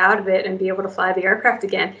get back out of it and be able to fly the aircraft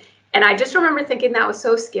again. And I just remember thinking that was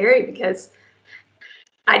so scary because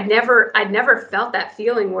I'd never felt that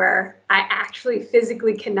feeling where I actually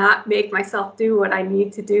physically cannot make myself do what I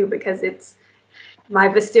need to do because my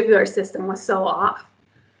vestibular system was so off.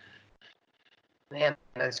 Man,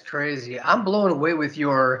 that's crazy. I'm blown away with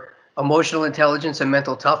your emotional intelligence and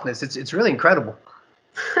mental toughness. It's really incredible.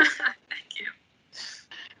 Thank you.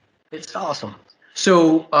 It's awesome.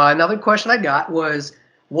 So another question I got was,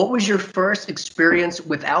 what was your first experience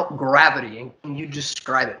without gravity, and can you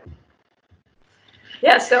describe it?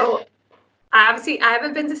 Yeah, so obviously I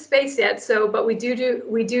haven't been to space yet. But we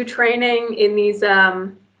do training in these.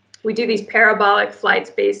 We do these parabolic flights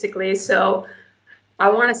basically. So I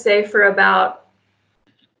want to say for about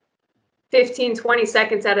 15, 20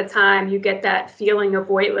 seconds at a time, you get that feeling of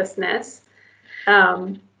weightlessness.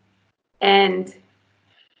 And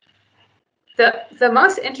the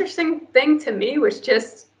most interesting thing to me was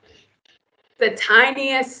just the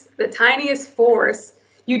tiniest force.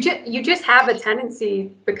 You just have a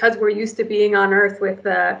tendency, because we're used to being on Earth with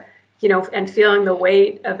and feeling the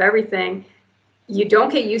weight of everything. You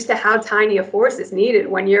don't get used to how tiny a force is needed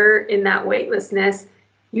when you're in that weightlessness.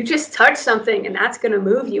 you just touch something and that's going to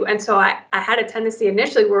move you. And so I had a tendency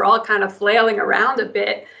initially, we're all kind of flailing around a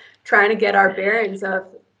bit, trying to get our bearings of,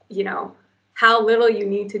 you know, how little you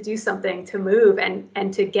need to do something to move,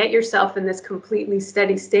 and to get yourself in this completely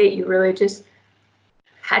steady state, you really just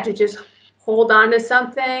had to just hold on to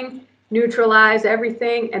something, neutralize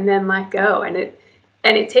everything, and then let go. And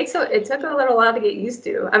it took a little while to get used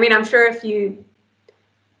to. I mean, I'm sure if you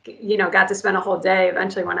got to spend a whole day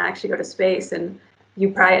eventually when I actually go to space, and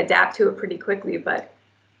you probably adapt to it pretty quickly, but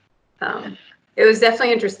it was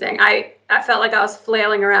definitely interesting. I felt like I was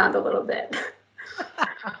flailing around a little bit.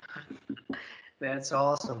 That's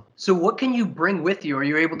awesome. So what can you bring with you? Are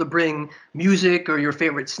you able to bring music or your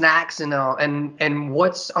favorite snacks, and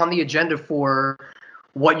what's on the agenda for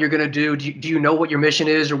what you're going to do? Do you know what your mission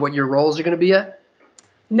is or what your roles are going to be yet?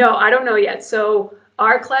 No, I don't know yet. So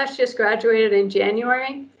our class just graduated in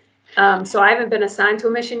January. So I haven't been assigned to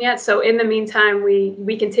a mission yet. So in the meantime,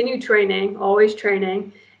 we continue training, always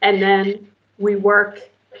training, and then we work.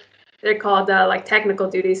 They're called like technical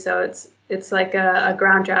duties. So it's like a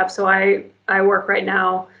ground job. So I work right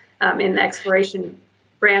now in the exploration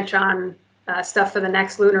branch on stuff for the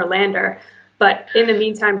next lunar lander. But in the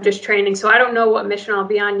meantime, just training. So I don't know what mission I'll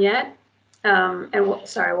be on yet.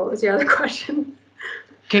 Sorry, what was your other question?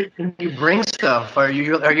 Can you bring stuff? Are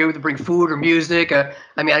you able to bring food or music? I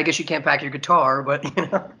mean, I guess you can't pack your guitar, but you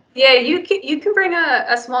know. Yeah, you can bring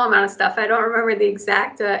a small amount of stuff. I don't remember the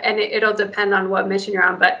exact, and it'll depend on what mission you're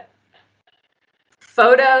on. But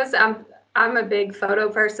photos, I'm a big photo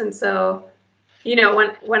person, so you know,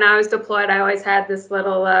 when I was deployed, I always had this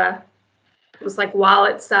little it was like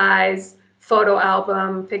wallet size photo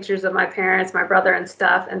album, pictures of my parents, my brother, and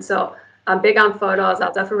stuff. And so I'm big on photos.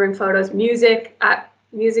 I'll definitely bring photos. Music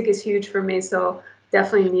is huge for me, so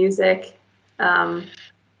definitely music. And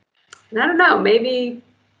I don't know, maybe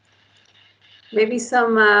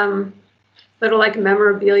some little like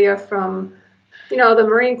memorabilia from, you know, the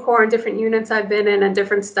Marine Corps and different units I've been in, and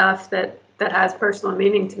different stuff that has personal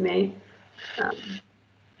meaning to me.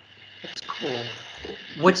 That's cool.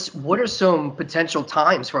 What are some potential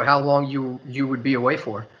times for how long you would be away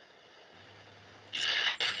for?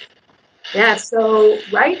 Yeah, so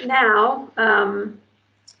right now,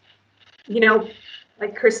 you know,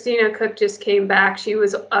 like Christina Cook just came back. She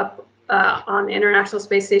was up on the International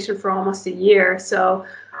Space Station for almost a year. So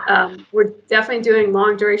we're definitely doing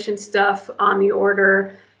long duration stuff on the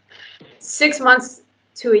order. 6 months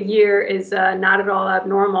to a year is not at all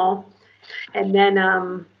abnormal. And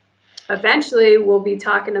then eventually we'll be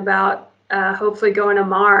talking about hopefully going to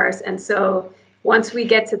Mars. And so once we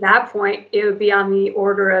get to that point, it would be on the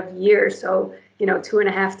order of years. So, you know,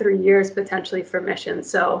 2.5, 3 years potentially for missions.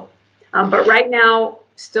 So, but right now,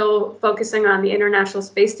 still focusing on the International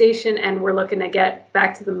Space Station, and we're looking to get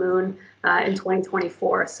back to the moon in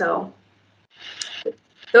 2024. So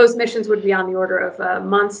those missions would be on the order of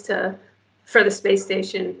months for the space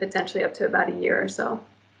station, potentially up to about a year or so.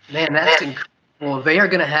 Man, that's incredible. They are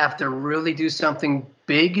going to have to really do something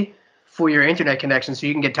big for your internet connection so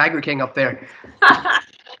you can get Tiger King up there. I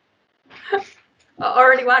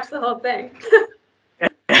already watched the whole thing.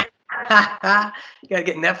 You gotta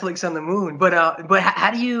get Netflix on the moon. But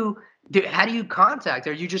how do you contact?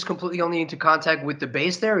 Are you just completely only into contact with the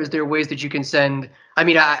base there? Is there ways that you can send? I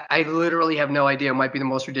mean, I literally have no idea. It might be the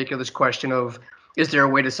most ridiculous question of, is there a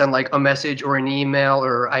way to send like a message or an email?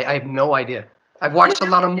 Or I have no idea. I've watched a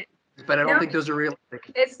lot of movies, but I don't think those are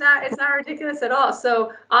realistic. It's not ridiculous at all.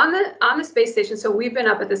 So on the space station, so we've been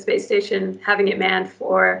up at the space station having it manned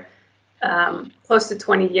for close to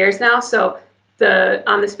 20 years now. So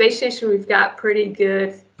on the space station, we've got pretty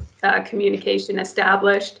good communication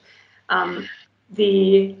established.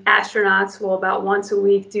 The astronauts will about once a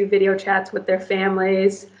week do video chats with their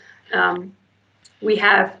families. We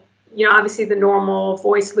have, you know, obviously the normal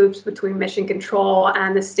voice loops between mission control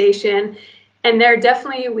and the station. And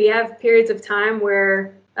we have periods of time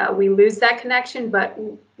where we lose that connection, but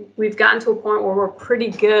we've gotten to a point where we're pretty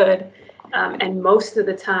good. And most of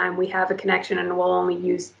the time we have a connection, and we'll only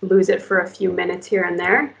lose it for a few minutes here and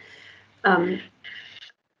there. And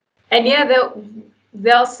yeah,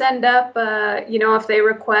 they'll send up, you know, if they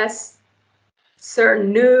request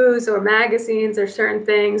certain news or magazines or certain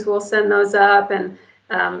things, we'll send those up. And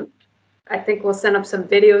I think we'll send up some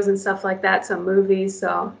videos and stuff like that, some movies.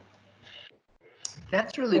 So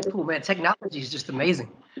that's really cool, man. Technology is just amazing.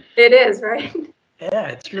 It is, right? Yeah,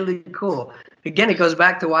 it's really cool. Again, it goes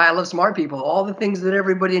back to why I love smart people. All the things that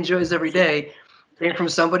everybody enjoys every day came from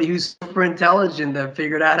somebody who's super intelligent that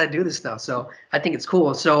figured out how to do this stuff. So I think it's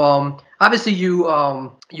cool. So obviously you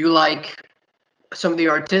like some of the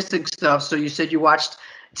artistic stuff. So you said you watched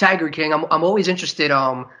Tiger King. I'm always interested.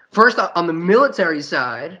 First on the military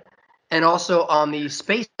side, and also on the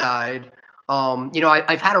space side.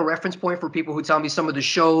 I've had a reference point for people who tell me some of the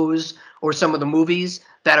shows or some of the movies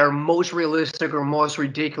that are most realistic or most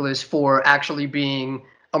ridiculous for actually being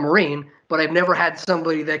a Marine, but I've never had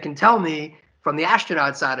somebody that can tell me from the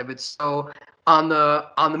astronaut side of it. So on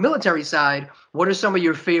the military side, what are some of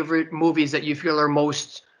your favorite movies that you feel are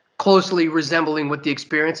most closely resembling what the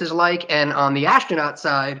experience is like? And on the astronaut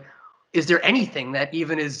side, is there anything that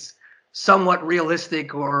even is somewhat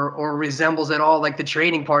realistic or resembles at all, like the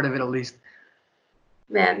training part of it at least?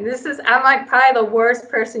 Man, I'm like probably the worst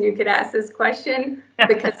person you could ask this question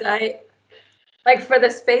because for the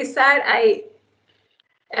space side,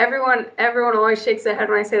 everyone always shakes their head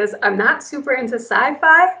when I say this. I'm not super into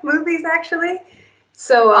sci-fi movies actually.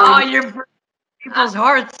 So you're people's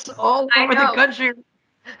hearts all over the country.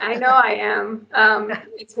 I know I am.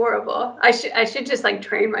 It's horrible. I should just like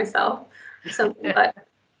train myself or something.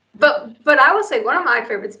 But I will say one of my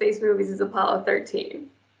favorite space movies is Apollo 13.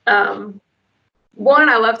 One,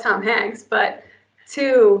 I love Tom Hanks, but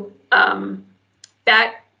two,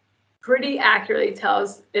 that pretty accurately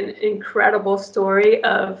tells an incredible story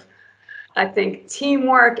of, I think,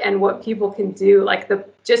 teamwork and what people can do, like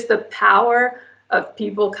just the power of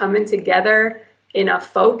people coming together in a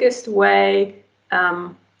focused way,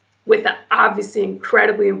 with an obviously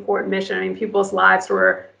incredibly important mission. I mean, people's lives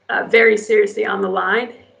were very seriously on the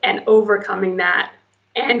line, and overcoming that,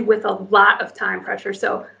 and with a lot of time pressure.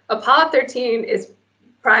 So Apollo 13 is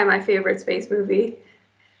probably my favorite space movie.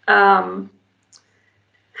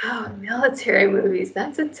 Military movies,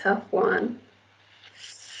 that's a tough one.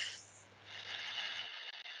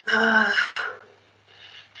 I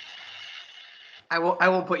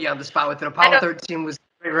won't put you on the spot with it. Apollo 13 was a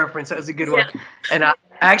great reference. That was a good one. And I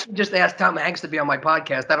actually just asked Tom Hanks to be on my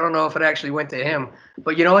podcast. I don't know if it actually went to him.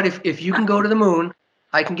 But you know what? If you can go to the moon,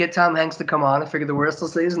 I can get Tom Hanks to come on. I figure the worst he'll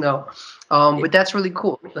say is no. But that's really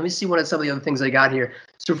cool. Let me see what some of the other things I got here.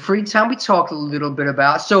 So free time, we talked a little bit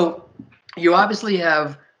about. So you obviously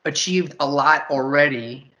have achieved a lot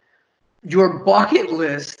already. Your bucket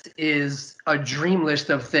list is a dream list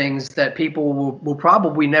of things that people will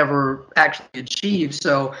probably never actually achieve.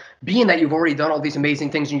 So being that you've already done all these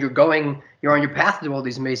amazing things and you're on your path to do all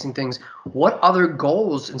these amazing things, what other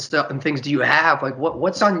goals and stuff and things do you have? Like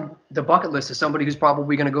what's on the bucket list of somebody who's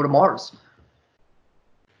probably going to go to Mars?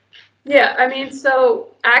 Yeah, I mean, so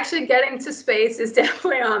actually getting to space is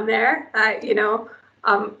definitely on there.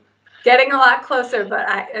 Getting a lot closer, but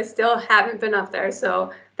I still haven't been up there.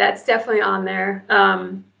 So that's definitely on there.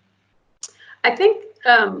 I think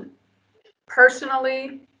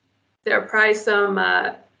personally, there are probably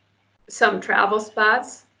some travel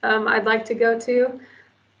spots I'd like to go to.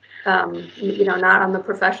 Not on the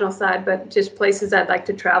professional side, but just places I'd like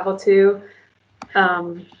to travel to.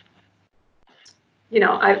 I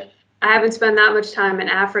haven't spent that much time in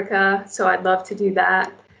Africa, so I'd love to do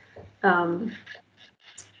that.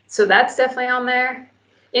 So that's definitely on there.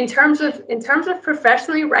 In terms of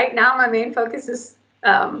professionally, right now my main focus is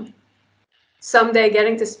someday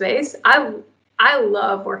getting to space. I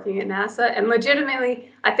love working at NASA, and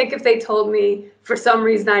legitimately, I think if they told me for some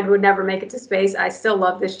reason I would never make it to space, I still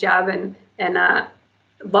love this job and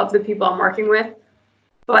love the people I'm working with.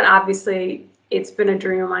 But obviously, it's been a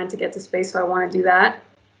dream of mine to get to space, so I want to do that.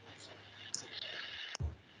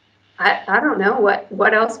 I don't know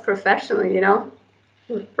what else professionally,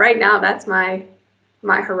 Right now, that's my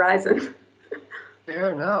horizon.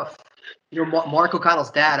 Fair enough. Mark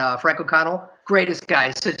O'Connell's dad, Frank O'Connell, greatest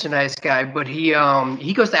guy, such a nice guy, but he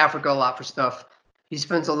goes to Africa a lot for stuff. He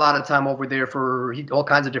spends a lot of time over there for all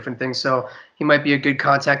kinds of different things, so he might be a good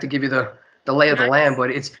contact to give you the lay of the land.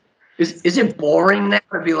 But is it boring now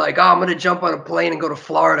to be like, oh, I'm gonna jump on a plane and go to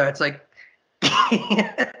Florida? It's like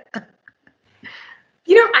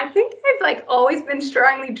I think I've always been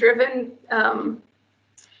strongly driven. When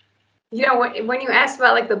you asked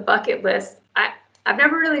about the bucket list, I've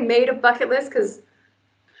never really made a bucket list because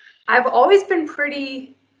I've always been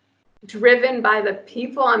pretty driven by the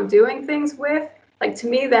people I'm doing things with. To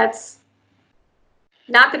me, that's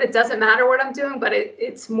not that it doesn't matter what I'm doing, but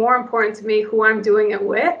it's more important to me who I'm doing it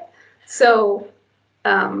with. So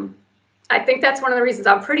I think that's one of the reasons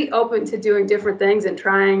I'm pretty open to doing different things and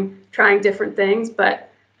trying different things, but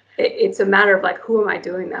it's a matter of who am I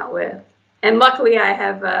doing that with? And luckily I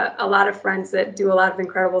have a lot of friends that do a lot of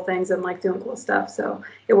incredible things and like doing cool stuff. So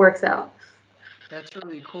it works out. That's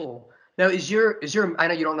really cool. Now is your, I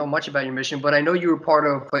know you don't know much about your mission, but I know you were part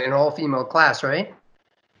of an all-female class, right?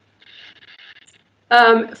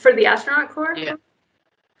 For the astronaut corps? Yeah.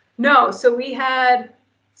 No, so we had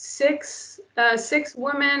six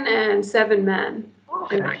women and 7 men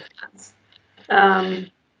in my class.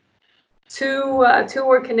 Two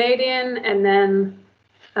were Canadian, and then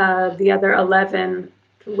the other 11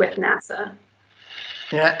 with NASA.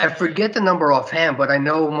 Yeah, I forget the number offhand, but I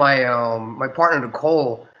know my partner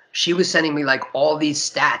Nicole, she was sending me like all these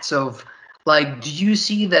stats of like, do you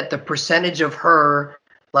see that the percentage of her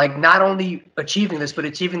like not only achieving this, but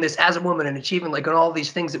achieving this as a woman and achieving like on all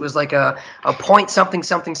these things, it was like a point something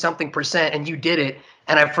something something percent, and you did it.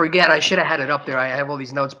 And I forget, I should have had it up there. I have all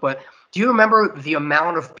these notes, but do you remember the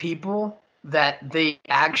amount of people that they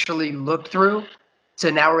actually looked through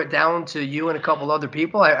to narrow it down to you and a couple other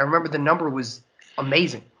people? I remember the number was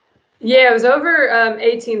amazing. Yeah, it was over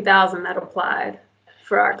 18,000 that applied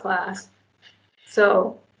for our class.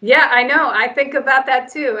 So yeah, I know. I think about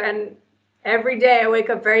that too. And every day I wake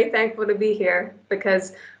up very thankful to be here,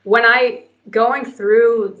 because when going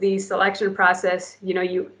through the selection process, you know,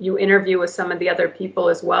 you interview with some of the other people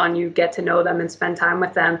as well, and you get to know them and spend time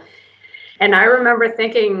with them. And I remember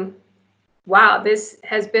thinking, wow, this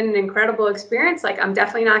has been an incredible experience. Like, I'm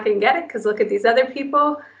definitely not going to get it because look at these other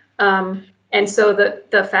people. And so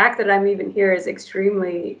the fact that I'm even here is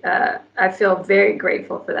extremely, I feel very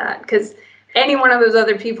grateful for that, because any one of those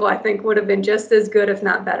other people, I think, would have been just as good, if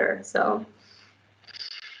not better. So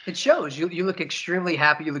it shows. You look extremely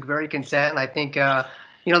happy. You look very content. And I think,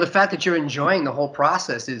 you know, the fact that you're enjoying the whole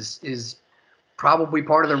process is probably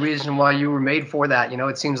part of the reason why you were made for that. You know,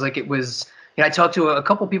 it seems like it was, you know, I talked to a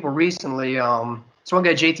couple people recently. This one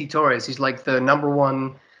guy, JT Torres, he's like the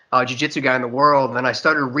 #1 jiu-jitsu guy in the world. And I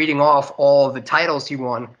started reading off all the titles he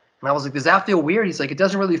won. And I was like, does that feel weird? He's like, it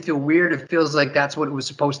doesn't really feel weird. It feels like that's what it was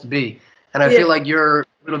supposed to be. And I feel like you're a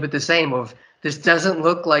little bit the same of, this doesn't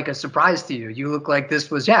look like a surprise to you. You look like this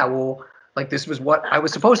was, like this was what I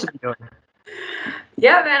was supposed to be doing.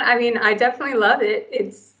 Yeah, man. I mean, I definitely love it.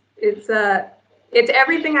 It's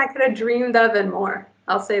everything I could have dreamed of and more.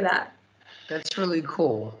 I'll say that. That's really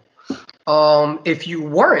cool. If you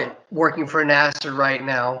weren't working for NASA right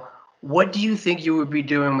now, what do you think you would be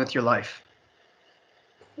doing with your life?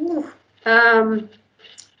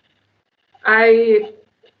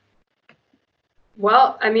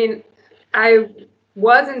 I mean, I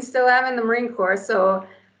was and still am in the Marine Corps, so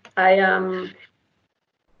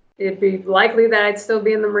it'd be likely that I'd still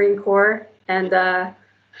be in the Marine Corps, and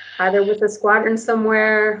either with a squadron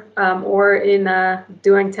somewhere or in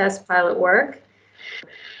doing test pilot work.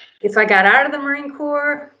 If I got out of the Marine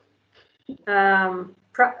Corps,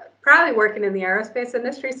 probably working in the aerospace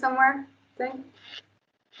industry somewhere, I think.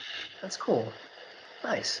 That's cool.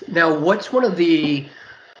 Nice. Now, what's one of the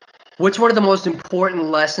most important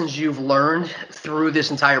lessons you've learned through this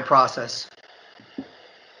entire process?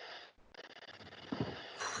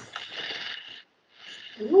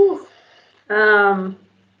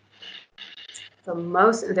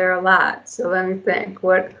 There are a lot. So let me think.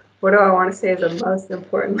 What do I want to say is the most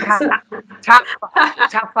important lesson? Top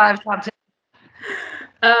 5, top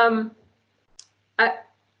 10.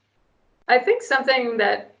 I think something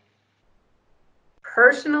that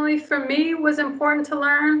personally for me was important to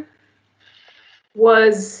learn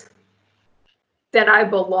was that I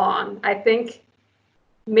belong. I think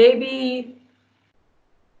maybe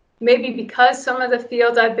because some of the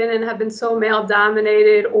fields I've been in have been so male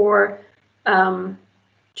dominated, or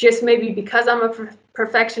just maybe because I'm a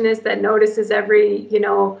perfectionist that notices every,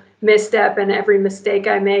 misstep and every mistake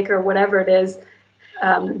I make or whatever it is,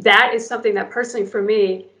 that is something that personally for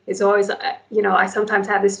me is always, I sometimes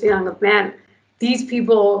have this feeling of, man, these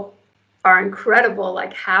people are incredible.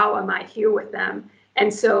 Like, how am I here with them?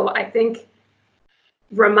 And so I think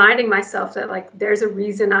reminding myself that, like, there's a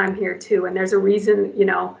reason I'm here too. And there's a reason,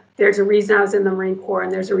 there's a reason I was in the Marine Corps,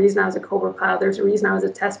 and there's a reason I was a Cobra pilot. There's a reason I was a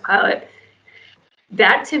test pilot.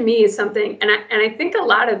 That to me is something, and I think a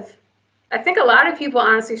lot of people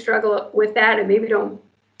honestly struggle with that and maybe don't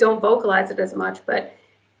vocalize it as much, but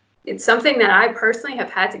it's something that I personally have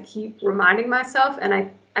had to keep reminding myself. And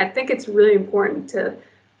I think it's really important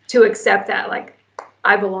to accept that, like,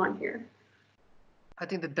 I belong here. I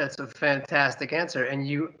think that's a fantastic answer. And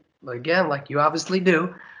you, again, like you obviously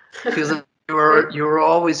do, feels like you were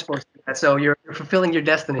always supposed to do that. So you're fulfilling your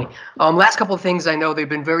destiny. Last couple of things. I know they've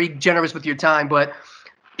been very generous with your time, but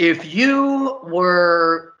if you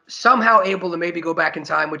were somehow able to maybe go back in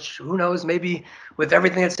time, which who knows, maybe with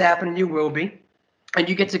everything that's happening, you will be, and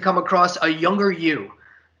you get to come across a younger you,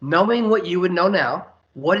 knowing what you would know now,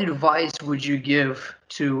 what advice would you give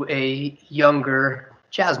to a younger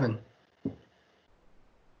Jasmine?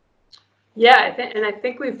 Yeah, I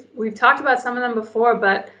think we've talked about some of them before,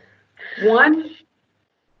 but one,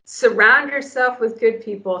 surround yourself with good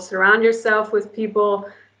people. Surround yourself with people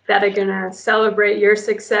that are going to celebrate your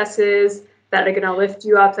successes, that are going to lift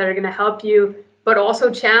you up, that are going to help you, but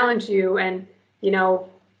also challenge you and,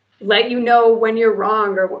 let you know when you're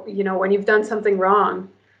wrong or, when you've done something wrong.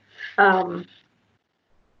 Going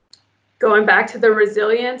back to the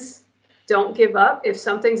resilience, don't give up. If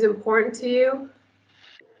something's important to you,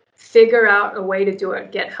 figure out a way to do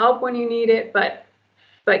it. Get help when you need it, but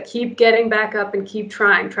keep getting back up and keep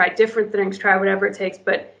trying. Try different things, try whatever it takes.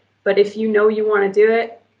 But if you know you want to do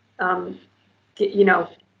it,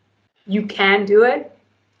 you can do it.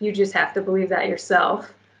 You just have to believe that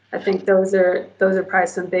yourself. I think those are probably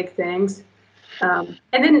some big things. And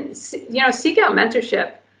then, seek out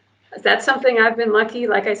mentorship. That's something I've been lucky.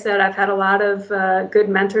 Like I said, I've had a lot of good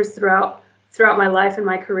mentors throughout my life and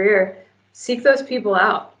my career. Seek those people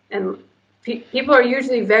out, and people are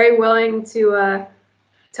usually very willing to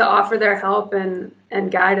offer their help and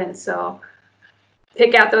guidance. So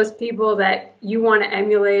pick out those people that you want to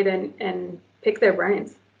emulate and pick their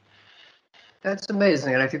brains. That's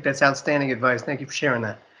amazing, and I think that's outstanding advice. Thank you for sharing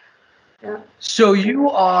that. Yeah. So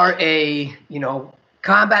you are a,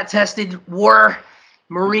 combat-tested war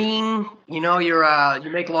Marine. You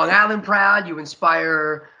make Long Island proud. You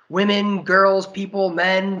inspire women, girls, people,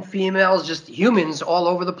 men, females, just humans all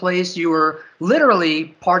over the place. You were literally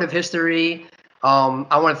part of history.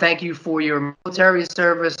 I want to thank you for your military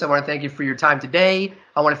service. I want to thank you for your time today.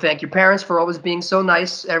 I want to thank your parents for always being so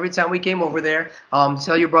nice every time we came over there.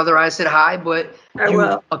 Tell your brother I said hi, but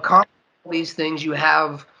you accomplished all these things. You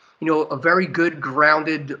have, a very good,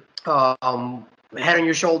 grounded head on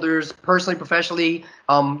your shoulders, personally, professionally.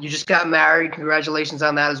 You just got married. Congratulations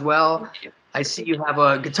on that as well. I see you have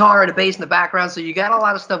a guitar and a bass in the background, so you got a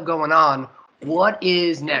lot of stuff going on. What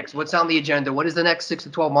is next? What's on the agenda? What does the next 6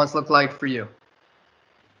 to 12 months look like for you?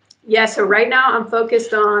 Yeah, so right now I'm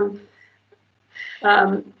focused on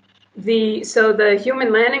the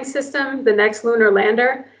human landing system, the next lunar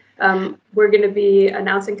lander. We're going to be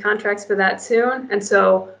announcing contracts for that soon, and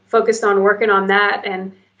so focused on working on that.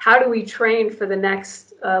 And how do we train for the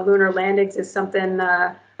next lunar landings is something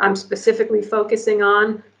I'm specifically focusing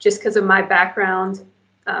on, just because of my background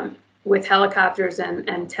with helicopters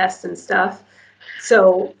and tests and stuff.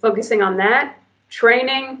 So focusing on that.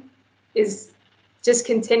 Training is just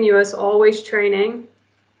continuous, always training.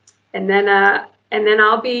 And then there's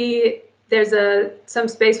some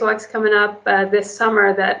spacewalks coming up this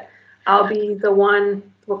summer that I'll be the one,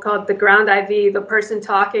 we'll call it the ground IV, the person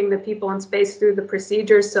talking the people in space through the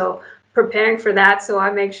procedures. So preparing for that, so I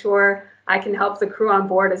make sure I can help the crew on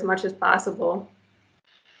board as much as possible.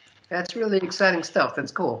 That's really exciting stuff.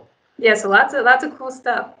 That's cool. Yeah, so lots of cool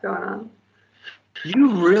stuff going on.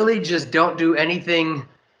 You really just don't do anything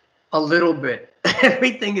a little bit.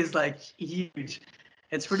 Everything is like huge.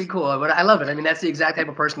 It's pretty cool, but I love it. I mean, that's the exact type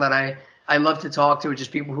of person that I love to talk to,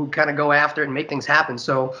 just people who kind of go after it and make things happen.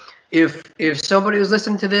 So if somebody was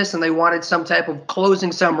listening to this and they wanted some type of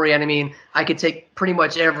closing summary, and I mean, I could take pretty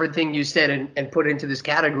much everything you said and put it into this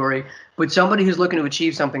category, but somebody who's looking to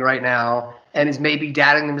achieve something right now and is maybe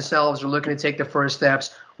doubting themselves or looking to take the first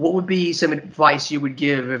steps, what would be some advice you would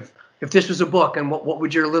give if this was a book, and what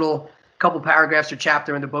would your little couple paragraphs or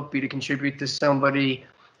chapter in the book be to contribute to somebody,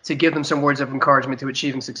 to give them some words of encouragement to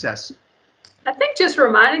achieving success? I think just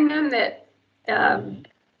reminding them that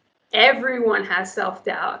everyone has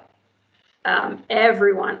self-doubt.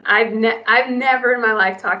 Everyone. I've never in my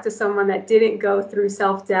life talked to someone that didn't go through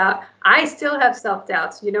self-doubt. I still have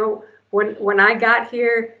self-doubts. When I got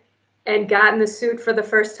here and got in the suit for the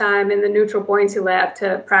first time in the neutral buoyancy lab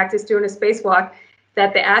to practice doing a spacewalk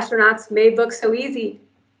that the astronauts made look so easy,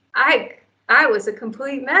 I was a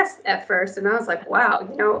complete mess at first, and I was like, wow,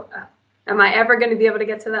 am I ever going to be able to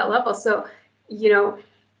get to that level? So,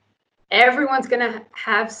 everyone's going to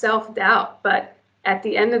have self-doubt, but at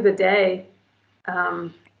the end of the day, I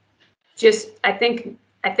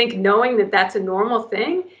think knowing that that's a normal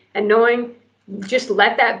thing, and knowing, just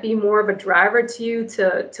let that be more of a driver to you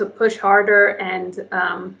to push harder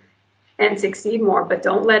and succeed more, but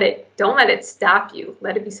don't let it stop you.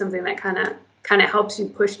 Let it be something that kind of helps you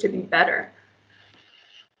push to be better.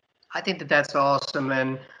 I think that's awesome.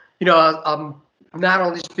 And, I'm not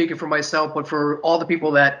only speaking for myself, but for all the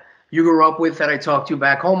people that you grew up with that I talk to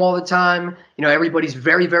back home all the time. Everybody's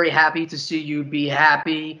very, very happy to see you be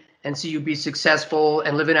happy and see you be successful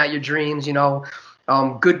and living out your dreams.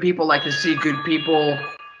 Good people like to see good people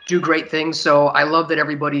do great things. So I love that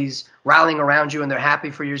everybody's rallying around you and they're happy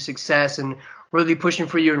for your success and really pushing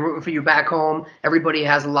for you and rooting for you back home. Everybody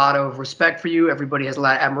has a lot of respect for you. Everybody has a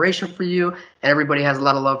lot of admiration for you, and everybody has a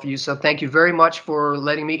lot of love for you. So thank you very much for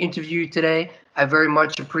letting me interview you today. I very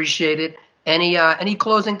much appreciate it. Any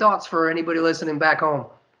closing thoughts for anybody listening back home?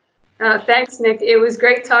 Thanks, Nick. It was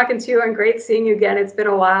great talking to you and great seeing you again. It's been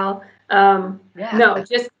a while. No,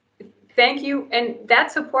 just thank you. And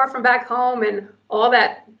that support from back home and all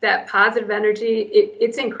that positive energy,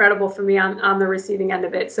 it's incredible for me on the receiving end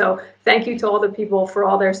of it. So thank you to all the people for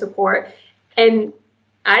all their support. And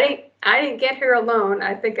I didn't get here alone.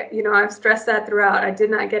 I think, I've stressed that throughout. I did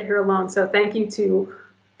not get here alone. So thank you to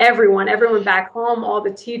everyone back home, all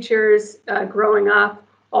the teachers growing up,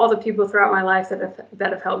 all the people throughout my life that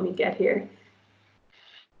have helped me get here.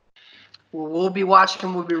 Well, we'll be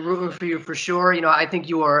watching. We'll be rooting for you for sure. I think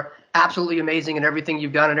you are absolutely amazing in everything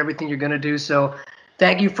you've done and everything you're going to do. So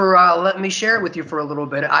thank you for letting me share it with you for a little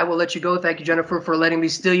bit. I will let you go. Thank you, Jennifer, for letting me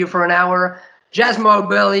steal you for an hour. Jasmine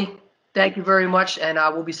Mogbelli, thank you very much, and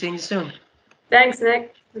we'll be seeing you soon. Thanks, Nick.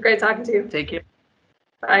 It was great talking to you. Take care.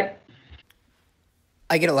 Bye.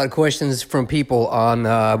 I get a lot of questions from people on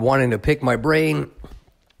wanting to pick my brain,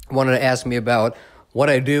 wanting to ask me about what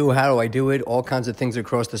I do, how do I do it, all kinds of things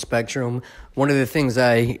across the spectrum. One of the things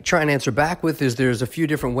I try and answer back with is there's a few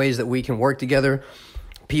different ways that we can work together.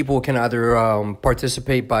 People can either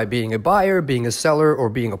participate by being a buyer, being a seller, or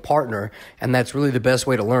being a partner, and that's really the best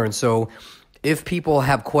way to learn. So if people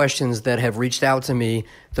have questions that have reached out to me,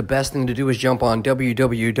 the best thing to do is jump on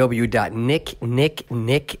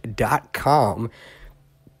www.nicknick.com,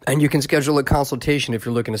 and you can schedule a consultation if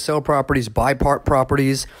you're looking to sell properties, buy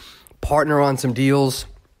properties, partner on some deals,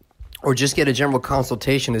 or just get a general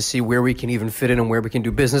consultation to see where we can even fit in and where we can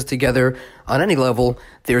do business together on any level.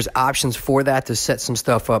 There's options for that to set some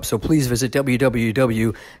stuff up. So please visit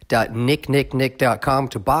www.nicknick.com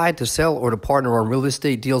to buy, to sell, or to partner on real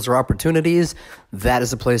estate deals or opportunities. That is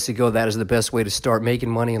the place to go. That is the best way to start making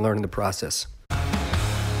money and learning the process.